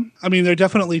some of them. I mean, they're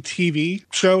definitely TV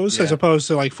shows as opposed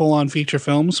to full-on feature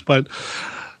films. But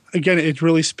again, it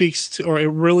really speaks to, or it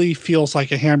really feels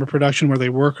like a Hammer production where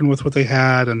they're working with what they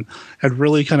had and had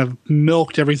really kind of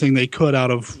milked everything they could out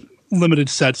of limited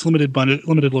sets, limited budget,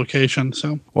 limited location.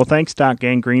 So, well, thanks, Doc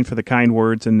Gangrene, for the kind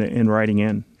words and writing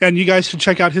in. And you guys should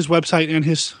check out his website and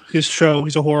his show.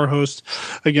 He's a horror host.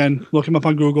 Again, look him up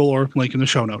on Google or link in the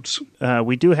show notes.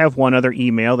 We do have one other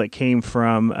email that came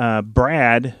from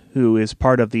Brad, who is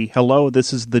part of the Hello,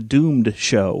 This is the Doomed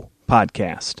Show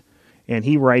podcast. And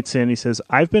he writes in, he says,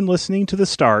 I've been listening to the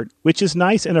start, which is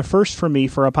nice and a first for me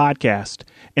for a podcast.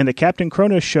 And the Captain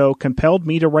Kronos show compelled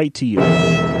me to write to you.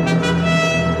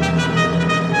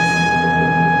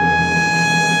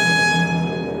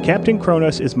 Captain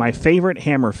Kronos is my favorite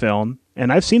Hammer film,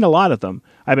 and I've seen a lot of them.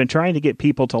 I've been trying to get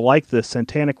people to like the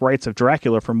Satanic Rites of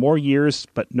Dracula for more years,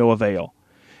 but no avail.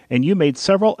 And you made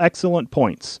several excellent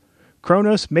points.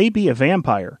 Kronos may be a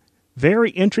vampire. Very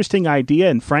interesting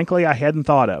idea, and frankly, I hadn't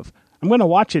thought of. I'm going to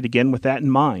watch it again with that in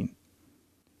mind.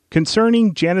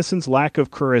 Concerning Janison's lack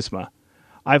of charisma,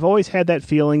 I've always had that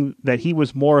feeling that he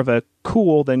was more of a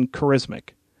cool than charismatic.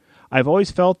 I've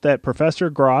always felt that Professor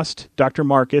Grost, Dr.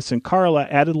 Marcus, and Carla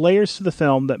added layers to the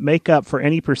film that make up for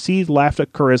any perceived lack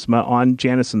of charisma on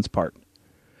Janison's part.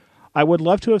 I would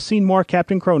love to have seen more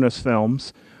Captain Kronos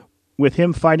films, with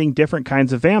him fighting different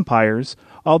kinds of vampires,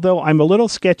 although I'm a little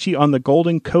sketchy on the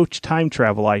Golden Coach time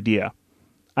travel idea.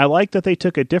 I like that they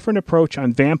took a different approach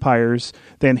on vampires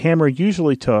than Hammer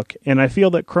usually took, and I feel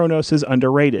that Kronos is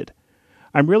underrated.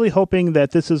 I'm really hoping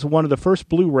that this is one of the first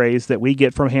Blu-rays that we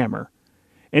get from Hammer.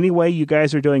 Anyway, you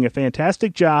guys are doing a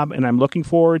fantastic job, and I'm looking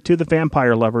forward to the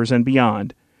Vampire Lovers and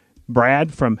beyond.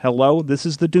 Brad from Hello, This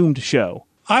is the Doomed Show.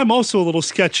 I'm also a little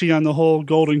sketchy on the whole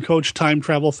Golden Coach time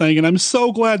travel thing, and I'm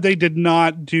so glad they did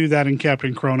not do that in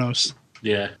Captain Kronos.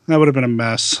 Yeah. That would have been a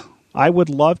mess. I would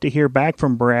love to hear back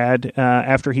from Brad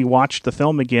after he watched the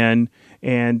film again,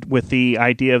 and with the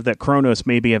idea of that Kronos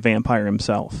may be a vampire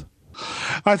himself.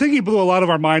 I think he blew a lot of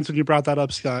our minds when you brought that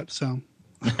up, Scott. So...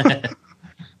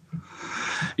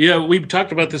 Yeah, we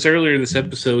talked about this earlier in this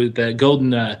episode, that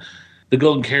the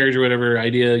golden carriage or whatever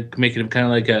idea, making him kind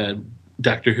of like a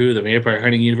Doctor Who, the vampire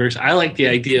hunting universe. I like the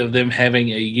idea of them having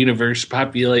a universe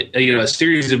a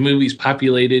series of movies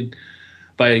populated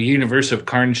by a universe of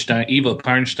evil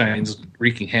Karnsteins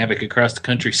wreaking havoc across the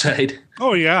countryside.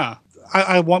 Oh, yeah.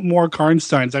 I want more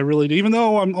Karnsteins. I really do. Even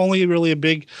though I'm only really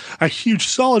a huge,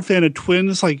 solid fan of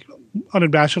twins, like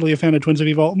unabashedly a fan of Twins of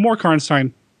Evil, more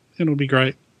Karnstein. It would be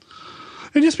great.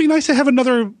 It'd just be nice to have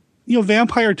another,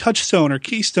 vampire touchstone or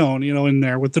keystone, in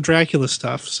there with the Dracula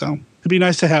stuff. So it'd be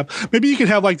nice to have. Maybe you could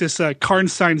have like this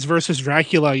Karnsteins versus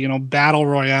Dracula, battle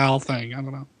royale thing. I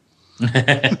don't know.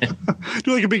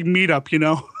 Do like a big meetup,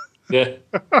 Yeah.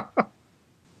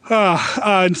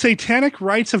 And Satanic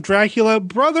Rites of Dracula.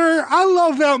 Brother, I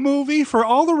love that movie for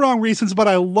all the wrong reasons, but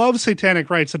I love Satanic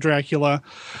Rites of Dracula.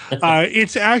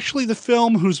 It's actually the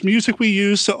film whose music we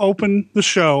use to open the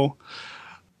show.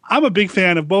 I'm a big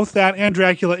fan of both that and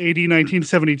Dracula AD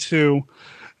 1972.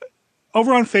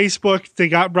 Over on Facebook, they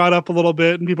got brought up a little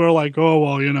bit, and people are like, oh,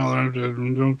 well, you know.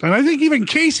 And I think even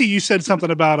Casey, you said something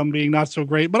about them being not so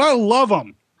great, but I love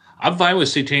them. I'm fine with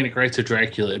Satanic Rites of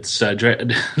Dracula. It's Dracula AD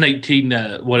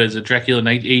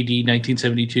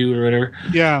 1972 or whatever.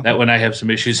 Yeah. That one I have some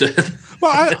issues with.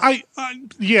 Well,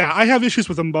 I have issues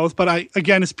with them both, but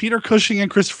again, it's Peter Cushing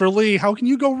and Christopher Lee. How can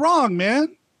you go wrong,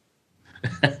 man?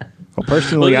 Well,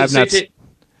 personally,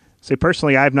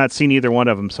 I've not seen either one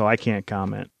of them, so I can't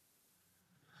comment.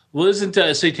 Well, isn't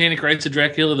Satanic Rites of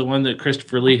Dracula the one that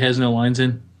Christopher Lee has no lines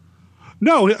in?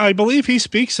 No, I believe he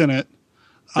speaks in it.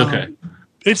 Okay.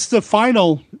 It's the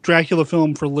final Dracula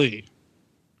film for Lee.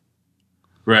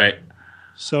 Right.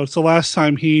 So it's the last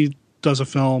time he does a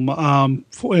film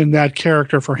in that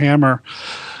character for Hammer.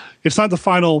 It's not the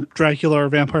final Dracula or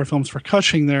vampire films for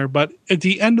Cushing there, but at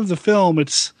the end of the film,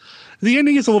 the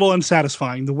ending is a little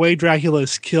unsatisfying. The way Dracula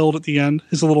is killed at the end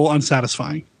is a little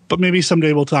unsatisfying. But maybe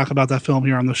someday we'll talk about that film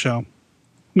here on the show.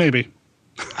 Maybe.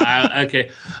 Okay.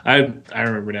 I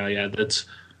remember now, yeah.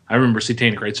 I remember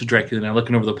Satanic Rites of Dracula. Now,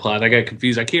 looking over the plot, I got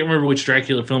confused. I can't remember which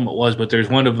Dracula film it was, but there's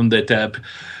one of them that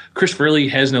Christopher Lee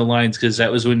has no lines because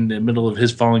that was in the middle of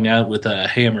his falling out with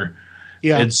Hammer.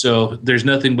 Yeah. And so there's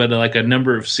nothing but like a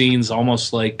number of scenes,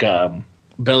 almost like Bela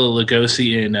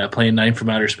Lugosi in Plan 9 from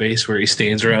Outer Space, where he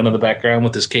stands around in the background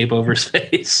with his cape over his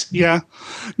face. Yeah.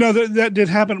 No, that did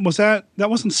happen. Was that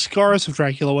wasn't Scars of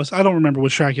Dracula? I don't remember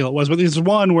which Dracula it was, but there's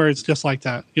one where it's just like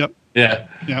that. Yep. Yeah.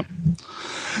 Yep.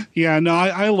 Yeah, no,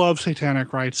 I love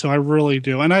Satanic Rites, so I really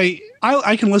do. And I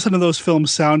can listen to those film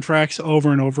soundtracks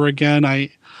over and over again. I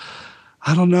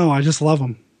don't know, I just love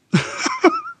them.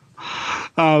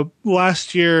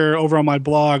 Last year, over on my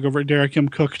blog, over at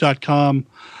DerekMCook.com,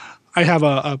 I have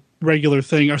a regular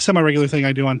thing, or semi-regular thing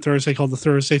I do on Thursday called the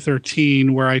Thursday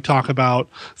 13, where I talk about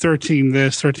 13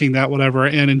 this, 13 that, whatever.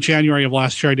 And in January of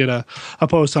last year, I did a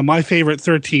post on my favorite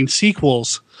 13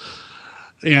 sequels,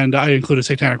 and I included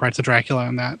Satanic Rites of Dracula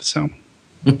in that. So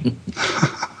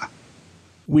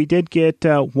we did get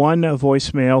one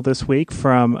voicemail this week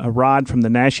from Rod from the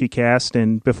Nashi Cast,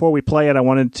 and before we play it, I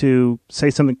wanted to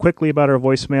say something quickly about our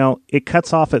voicemail. It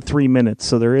cuts off at 3 minutes,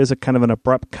 so there is a kind of an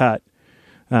abrupt cut.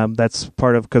 That's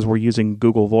part of because we're using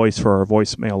Google Voice for our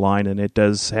voicemail line, and it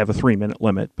does have a 3-minute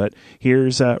limit. But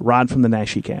here's Rod from the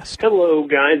Nashi Cast. Hello,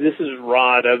 guys. This is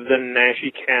Rod of the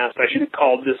Nashi Cast. I should have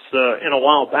called this in a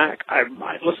while back. I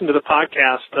listened to the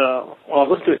podcast. I've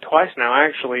listened to it twice now,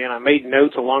 actually, and I made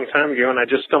notes a long time ago, and I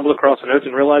just stumbled across the notes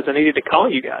and realized I needed to call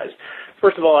you guys.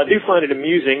 First of all, I do find it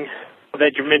amusing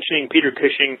that you're mentioning Peter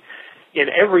Cushing in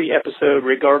every episode,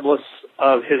 regardless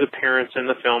of his appearance in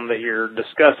the film that you're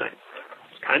discussing.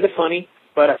 Kind of funny,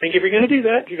 but I think if you're going to do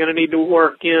that, you're going to need to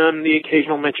work in the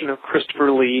occasional mention of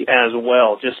Christopher Lee as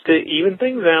well, just to even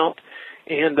things out.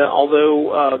 And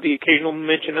although the occasional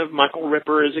mention of Michael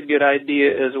Ripper is a good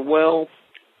idea as well,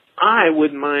 I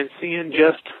wouldn't mind seeing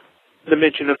just the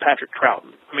mention of Patrick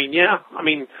Troughton.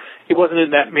 He wasn't in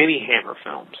that many Hammer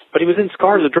films, but he was in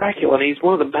Scars of Dracula, and he's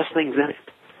one of the best things in it.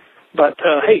 But,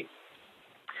 hey,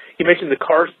 you mentioned the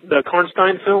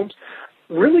Karnstein films.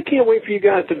 Really can't wait for you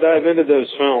guys to dive into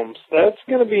those films. That's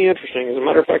going to be interesting. As a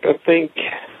matter of fact, I think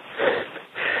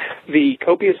the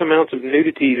copious amounts of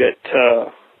nudity that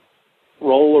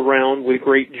roll around with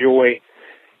great joy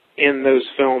in those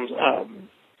films.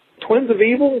 Twins of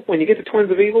Evil, when you get to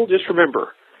Twins of Evil, just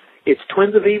remember, it's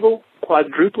Twins of Evil,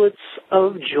 quadruplets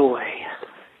of joy.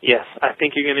 Yes, I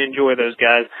think you're going to enjoy those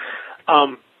guys.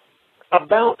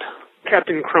 About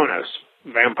Captain Kronos,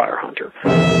 Vampire Hunter.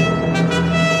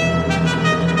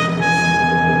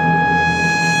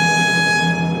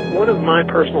 One of my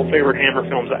personal favorite Hammer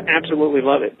films. I absolutely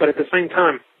love it, but at the same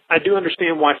time, I do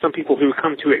understand why some people who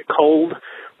come to it cold,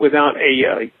 without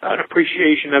an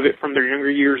appreciation of it from their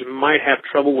younger years, might have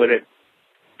trouble with it.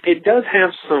 It does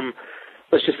have some,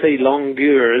 let's just say,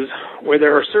 longueurs, where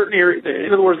there are certain areas.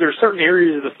 In other words, there are certain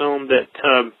areas of the film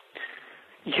that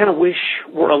you kind of wish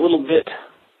were a little bit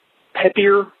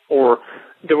peppier, or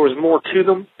there was more to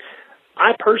them.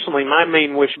 I personally, my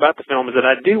main wish about the film is that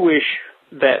I do wish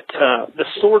that the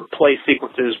sword play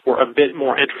sequences were a bit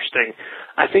more interesting.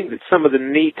 I think that some of the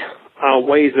neat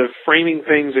ways of framing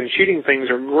things and shooting things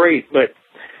are great, but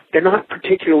they're not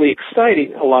particularly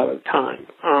exciting a lot of the time.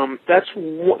 That's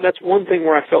one thing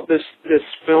where I felt this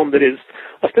film that is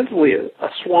ostensibly a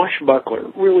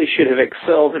swashbuckler really should have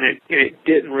excelled, and it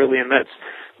didn't really, and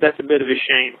that's a bit of a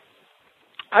shame.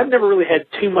 I've never really had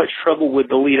too much trouble with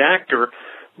the lead actor,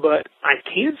 but I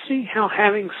can see how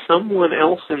having someone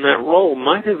else in that role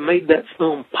might have made that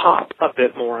film pop a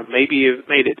bit more, and maybe have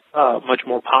made it a much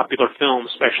more popular film,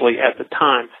 especially at the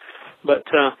time. But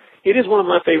it is one of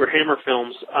my favorite Hammer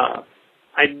films.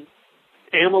 I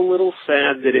am a little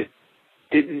sad that it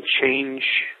didn't change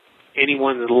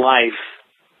anyone's life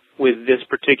with this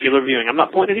particular viewing. I'm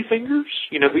not pointing any fingers.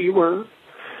 You know who you were.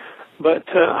 But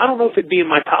I don't know if it'd be in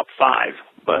my top 5,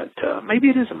 but maybe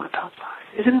it is in my top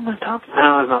 5. Is it in my top 5?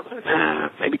 No, it's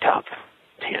not. Maybe top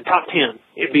 10. Top 10.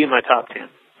 It'd be in my top 10.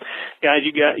 Guys,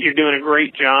 you're doing a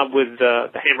great job with the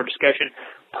Hammer discussion.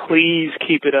 Please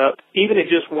keep it up, even if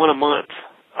just one a month.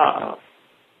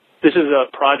 This is a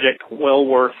project well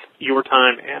worth your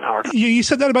time and our time. You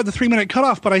said that about the 3-minute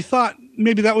cutoff, but I thought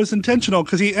maybe that was intentional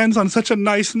because he ends on such a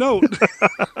nice note.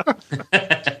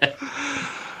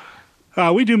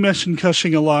 We do mention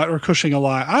Cushing a lot.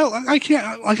 I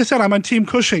can't, like I said, I'm on Team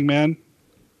Cushing, man.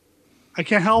 I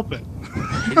can't help it.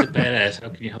 He's a badass. How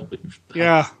can you help it?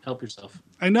 Yeah. Help yourself.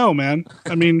 I know, man.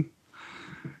 I mean,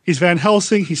 he's Van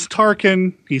Helsing, he's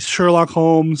Tarkin, he's Sherlock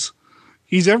Holmes.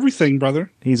 He's everything, brother.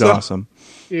 He's awesome.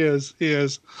 He is.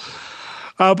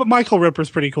 But Michael Ripper's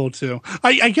pretty cool, too.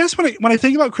 I guess when I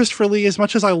think about Christopher Lee, as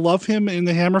much as I love him in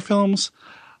the Hammer films,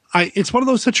 it's one of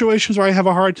those situations where I have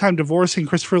a hard time divorcing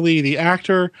Christopher Lee, the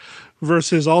actor,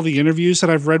 versus all the interviews that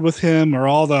I've read with him, or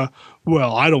all the,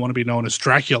 well, I don't want to be known as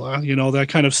Dracula, that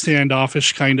kind of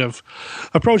standoffish kind of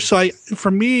approach. So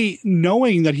for me,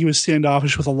 knowing that he was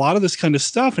standoffish with a lot of this kind of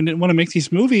stuff and didn't want to make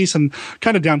these movies and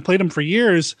kind of downplayed him for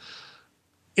years,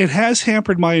 it has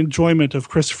hampered my enjoyment of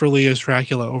Christopher Lee as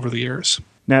Dracula over the years.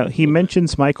 Now, he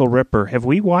mentions Michael Ripper. Have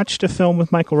we watched a film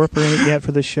with Michael Ripper in it yet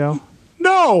for this show?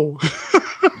 No!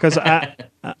 Because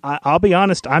I'll be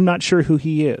honest, I'm not sure who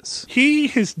he is. He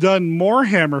has done more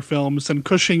Hammer films than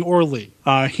Cushing or Lee.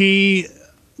 He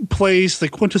plays the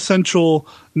quintessential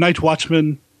night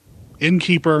watchman,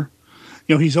 innkeeper.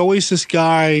 He's always this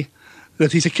guy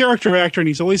that he's a character actor, and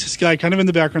he's always this guy kind of in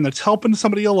the background that's helping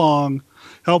somebody along,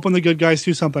 helping the good guys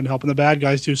do something, helping the bad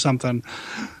guys do something.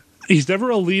 He's never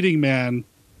a leading man,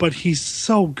 but he's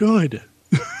so good.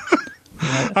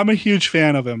 I'm a huge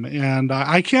fan of him, and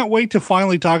I can't wait to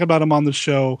finally talk about him on the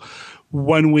show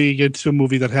when we get to a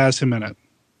movie that has him in it.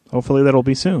 Hopefully that'll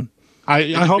be soon.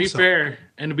 I hope so.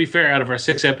 To be fair, out of our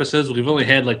 6 episodes, we've only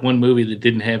had like one movie that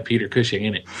didn't have Peter Cushing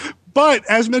in it. But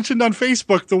as mentioned on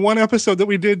Facebook, the one episode that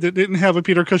we did that didn't have a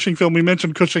Peter Cushing film, we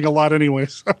mentioned Cushing a lot anyway.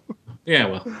 So. Yeah,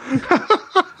 well.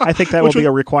 I think that will be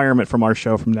a requirement from our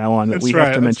show from now on, that we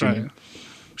have to mention it.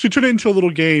 We should turn it into a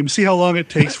little game, see how long it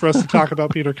takes for us to talk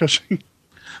about Peter Cushing.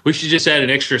 We should just add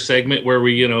an extra segment where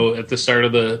we, at the start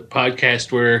of the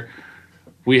podcast, where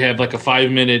we have like a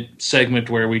 5-minute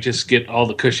segment where we just get all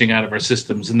the Cushing out of our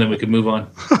systems, and then we can move on.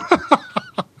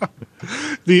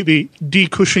 the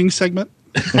de-Cushing segment.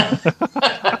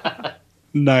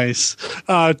 Nice.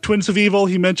 Twins of Evil,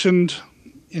 he mentioned,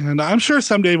 and I'm sure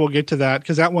someday we'll get to that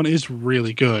because that one is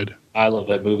really good. I love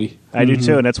that movie. I do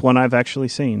too, and that's one I've actually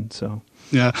seen. So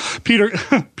yeah, Peter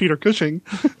Cushing.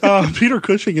 Peter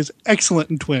Cushing is excellent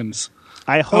in Twins.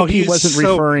 I hope he wasn't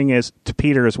referring to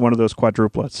Peter as one of those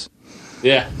quadruplets.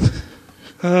 Yeah.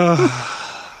 Well,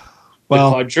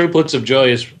 the quadruplets of joy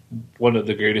is one of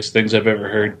the greatest things I've ever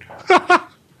heard.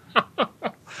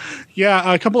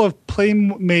 Yeah, a couple of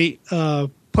Playboy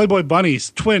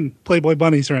bunnies, twin Playboy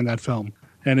bunnies are in that film.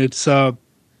 And it's...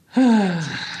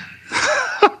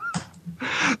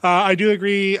 I do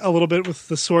agree a little bit with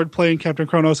the sword playing Captain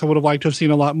Kronos. I would have liked to have seen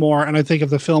a lot more. And I think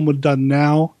if the film was done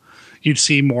now, you'd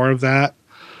see more of that.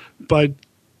 But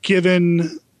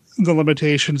given the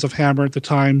limitations of Hammer at the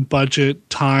time, budget,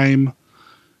 time,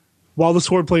 while the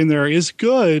sword playing there is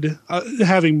good,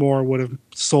 having more would have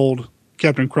sold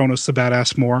Captain Kronos the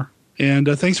badass more. And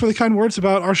thanks for the kind words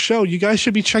about our show. You guys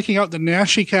should be checking out the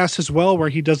Naschy cast as well, where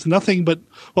he does nothing but,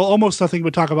 well, almost nothing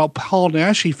but talk about Paul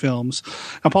Naschy films.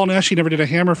 Now, Paul Naschy never did a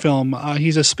Hammer film.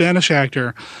 He's a Spanish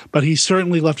actor, but he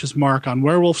certainly left his mark on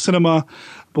werewolf cinema.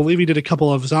 I believe he did a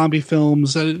couple of zombie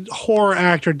films. A horror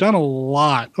actor, done a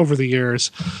lot over the years.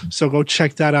 So go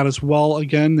check that out as well.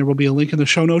 Again, there will be a link in the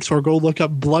show notes, or go look up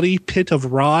Bloody Pit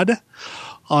of Rod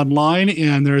online,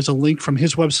 and there's a link from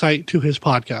his website to his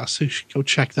podcast, so you should go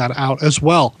check that out as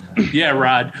well. Yeah,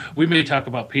 Rod, we may talk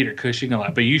about Peter Cushing a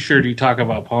lot, but you sure do talk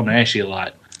about Paul Naschy a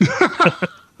lot.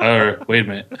 Wait a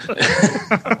minute.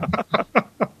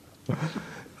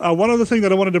 One other thing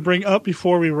that I wanted to bring up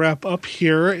before we wrap up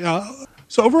here.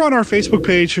 So over on our Facebook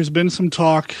page, there's been some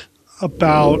talk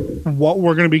about what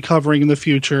we're going to be covering in the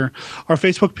future. Our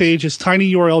Facebook page is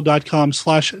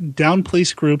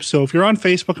tinyurl.com/downplacegroup. So if you're on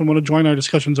Facebook and want to join our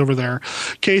discussions over there,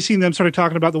 Casey and them started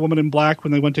talking about The Woman in Black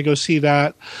when they went to go see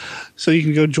that. So you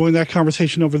can go join that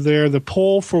conversation over there. The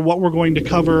poll for what we're going to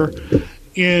cover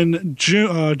in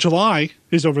July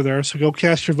is over there, so go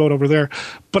cast your vote over there.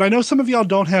 But I know some of y'all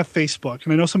don't have Facebook,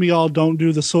 and I know some of y'all don't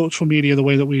do the social media the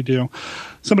way that we do.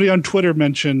 Somebody on Twitter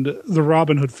mentioned the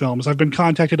Robin Hood films. I've been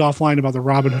contacted offline about the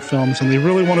Robin Hood films, and they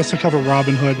really want us to cover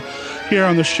Robin Hood here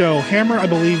on the show. Hammer, I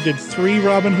believe, did 3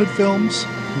 Robin Hood films,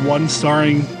 one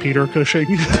starring Peter Cushing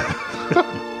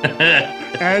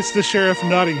as the Sheriff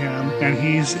Nottingham, and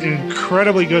he's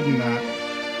incredibly good in that.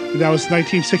 That was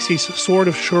 1960's Sword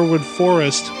of Sherwood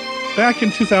Forest. Back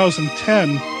in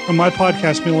 2010, on my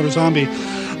podcast, Mail Order Zombie,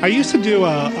 I used to do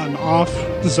an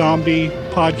off-zombie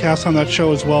podcast on that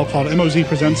show as well called MOZ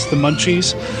Presents The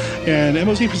Munchies. And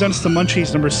MOZ Presents The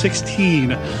Munchies number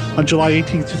 16 on July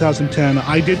 18, 2010.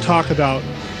 I did talk about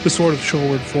the Sword of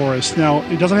Sherwood Forest. Now,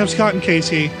 it doesn't have Scott and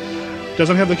Casey.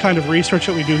 Doesn't have the kind of research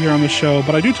that we do here on the show,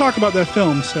 but I do talk about that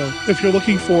film. So if you're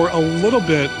looking for a little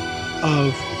bit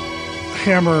of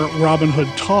Hammer Robin Hood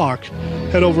talk,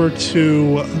 head over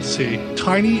to,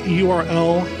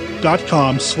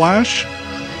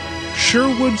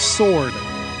 tinyurl.com/Sherwood Sword.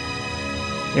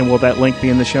 And will that link be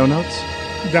in the show notes?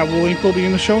 That link will be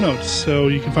in the show notes. So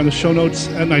you can find the show notes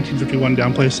at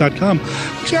 1951downplace.com.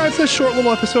 Yeah, it's a short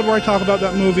little episode where I talk about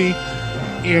that movie,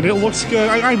 and it looks good.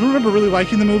 I remember really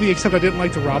liking the movie, except I didn't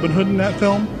like the Robin Hood in that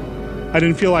film. I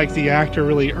didn't feel like the actor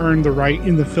really earned the right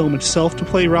in the film itself to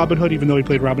play Robin Hood, even though he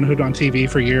played Robin Hood on TV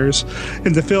for years.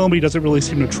 In the film, he doesn't really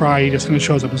seem to try. He just kind of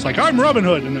shows up and is like, I'm Robin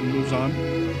Hood, and then moves on.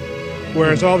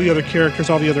 Whereas all the other characters,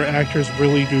 all the other actors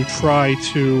really do try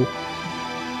to,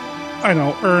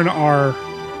 earn our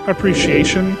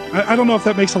appreciation. I don't know if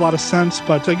that makes a lot of sense,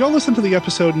 but go listen to the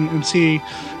episode and see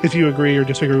if you agree or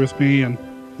disagree with me, and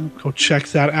go check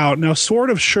that out. Now, Sword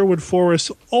of Sherwood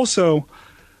Forest also,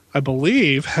 I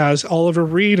believe, has Oliver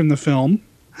Reed in the film.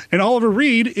 And Oliver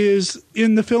Reed is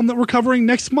in the film that we're covering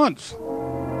next month,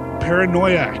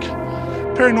 Paranoiac.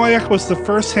 Paranoiac was the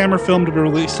first Hammer film to be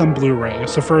released on Blu-ray.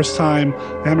 It's the first time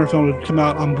a Hammer film had come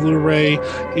out on Blu-ray.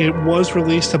 It was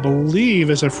released, I believe,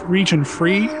 as a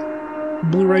region-free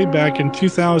Blu-ray back in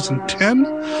 2010.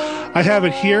 I have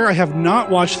it here. I have not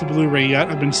watched the Blu-ray yet.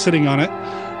 I've been sitting on it.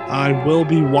 I will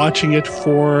be watching it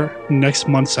for next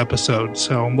month's episode,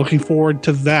 so I'm looking forward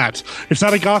to that. It's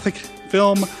not a Gothic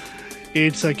film.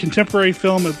 It's a contemporary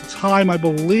film at the time, I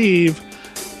believe,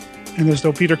 and there's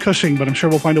no Peter Cushing, but I'm sure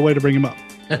we'll find a way to bring him up.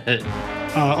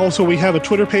 Also, we have a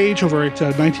Twitter page over at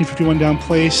 1951 Down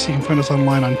Place. You can find us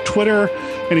online on Twitter.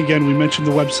 And again, we mentioned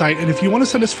the website. And if you want to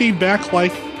send us feedback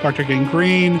like Dr.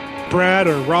 Gangrene, Brad,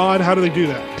 or Rod, how do they do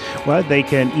that? Well, they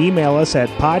can email us at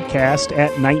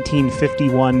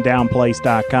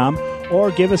podcast@1951downplace.com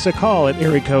or give us a call at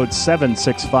area code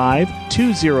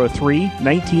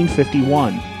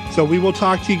 765-203-1951. So we will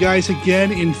talk to you guys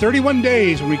again in 31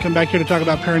 days when we come back here to talk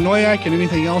about Paranoiac and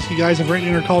anything else you guys have written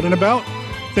in or called in about.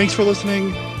 Thanks for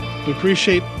listening. We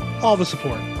appreciate all the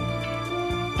support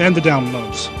and the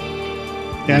downloads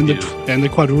and the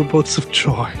quadruplets of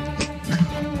joy.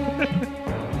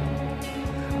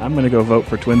 I'm going to go vote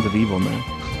for Twins of Evil now.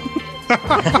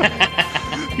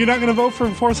 You're not going to vote for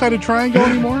Four-Sided Triangle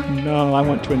anymore? No, I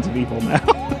want Twins of Evil now.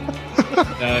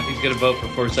 He's going to vote for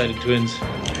Four-Sided Twins.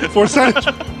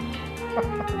 Four-Sided.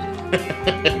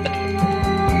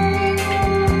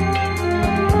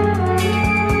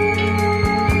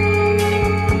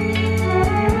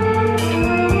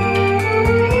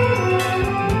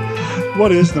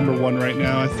 What is number one right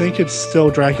now? I think it's still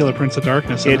Dracula, Prince of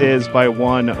Darkness. It is by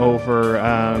one over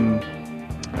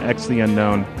X the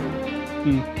Unknown.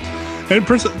 And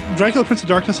Dracula, Prince of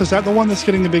Darkness, is that the one that's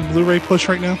getting the big Blu-ray push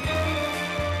right now?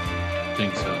 I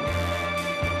think so.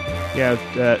 Yeah,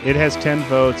 it has 10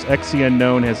 votes. X the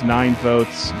Unknown has 9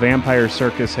 votes. Vampire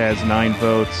Circus has 9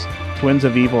 votes. Twins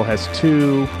of Evil has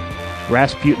 2.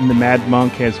 Rasputin the Mad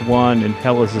Monk has 1. And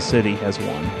Hell is a City has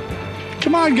 1.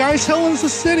 Come on, guys. Hell is a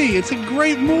City. It's a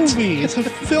great movie. It's a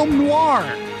film noir.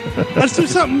 Let's do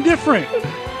something different.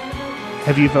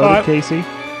 Have you voted, Casey?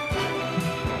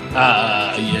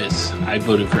 Yes. I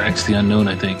voted for X the Unknown,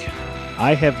 I think.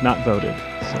 I have not voted.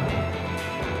 So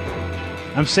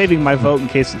I'm saving my vote in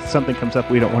case something comes up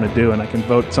we don't want to do, and I can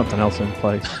vote something else in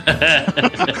place.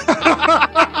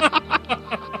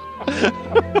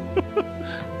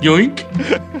 Yoink.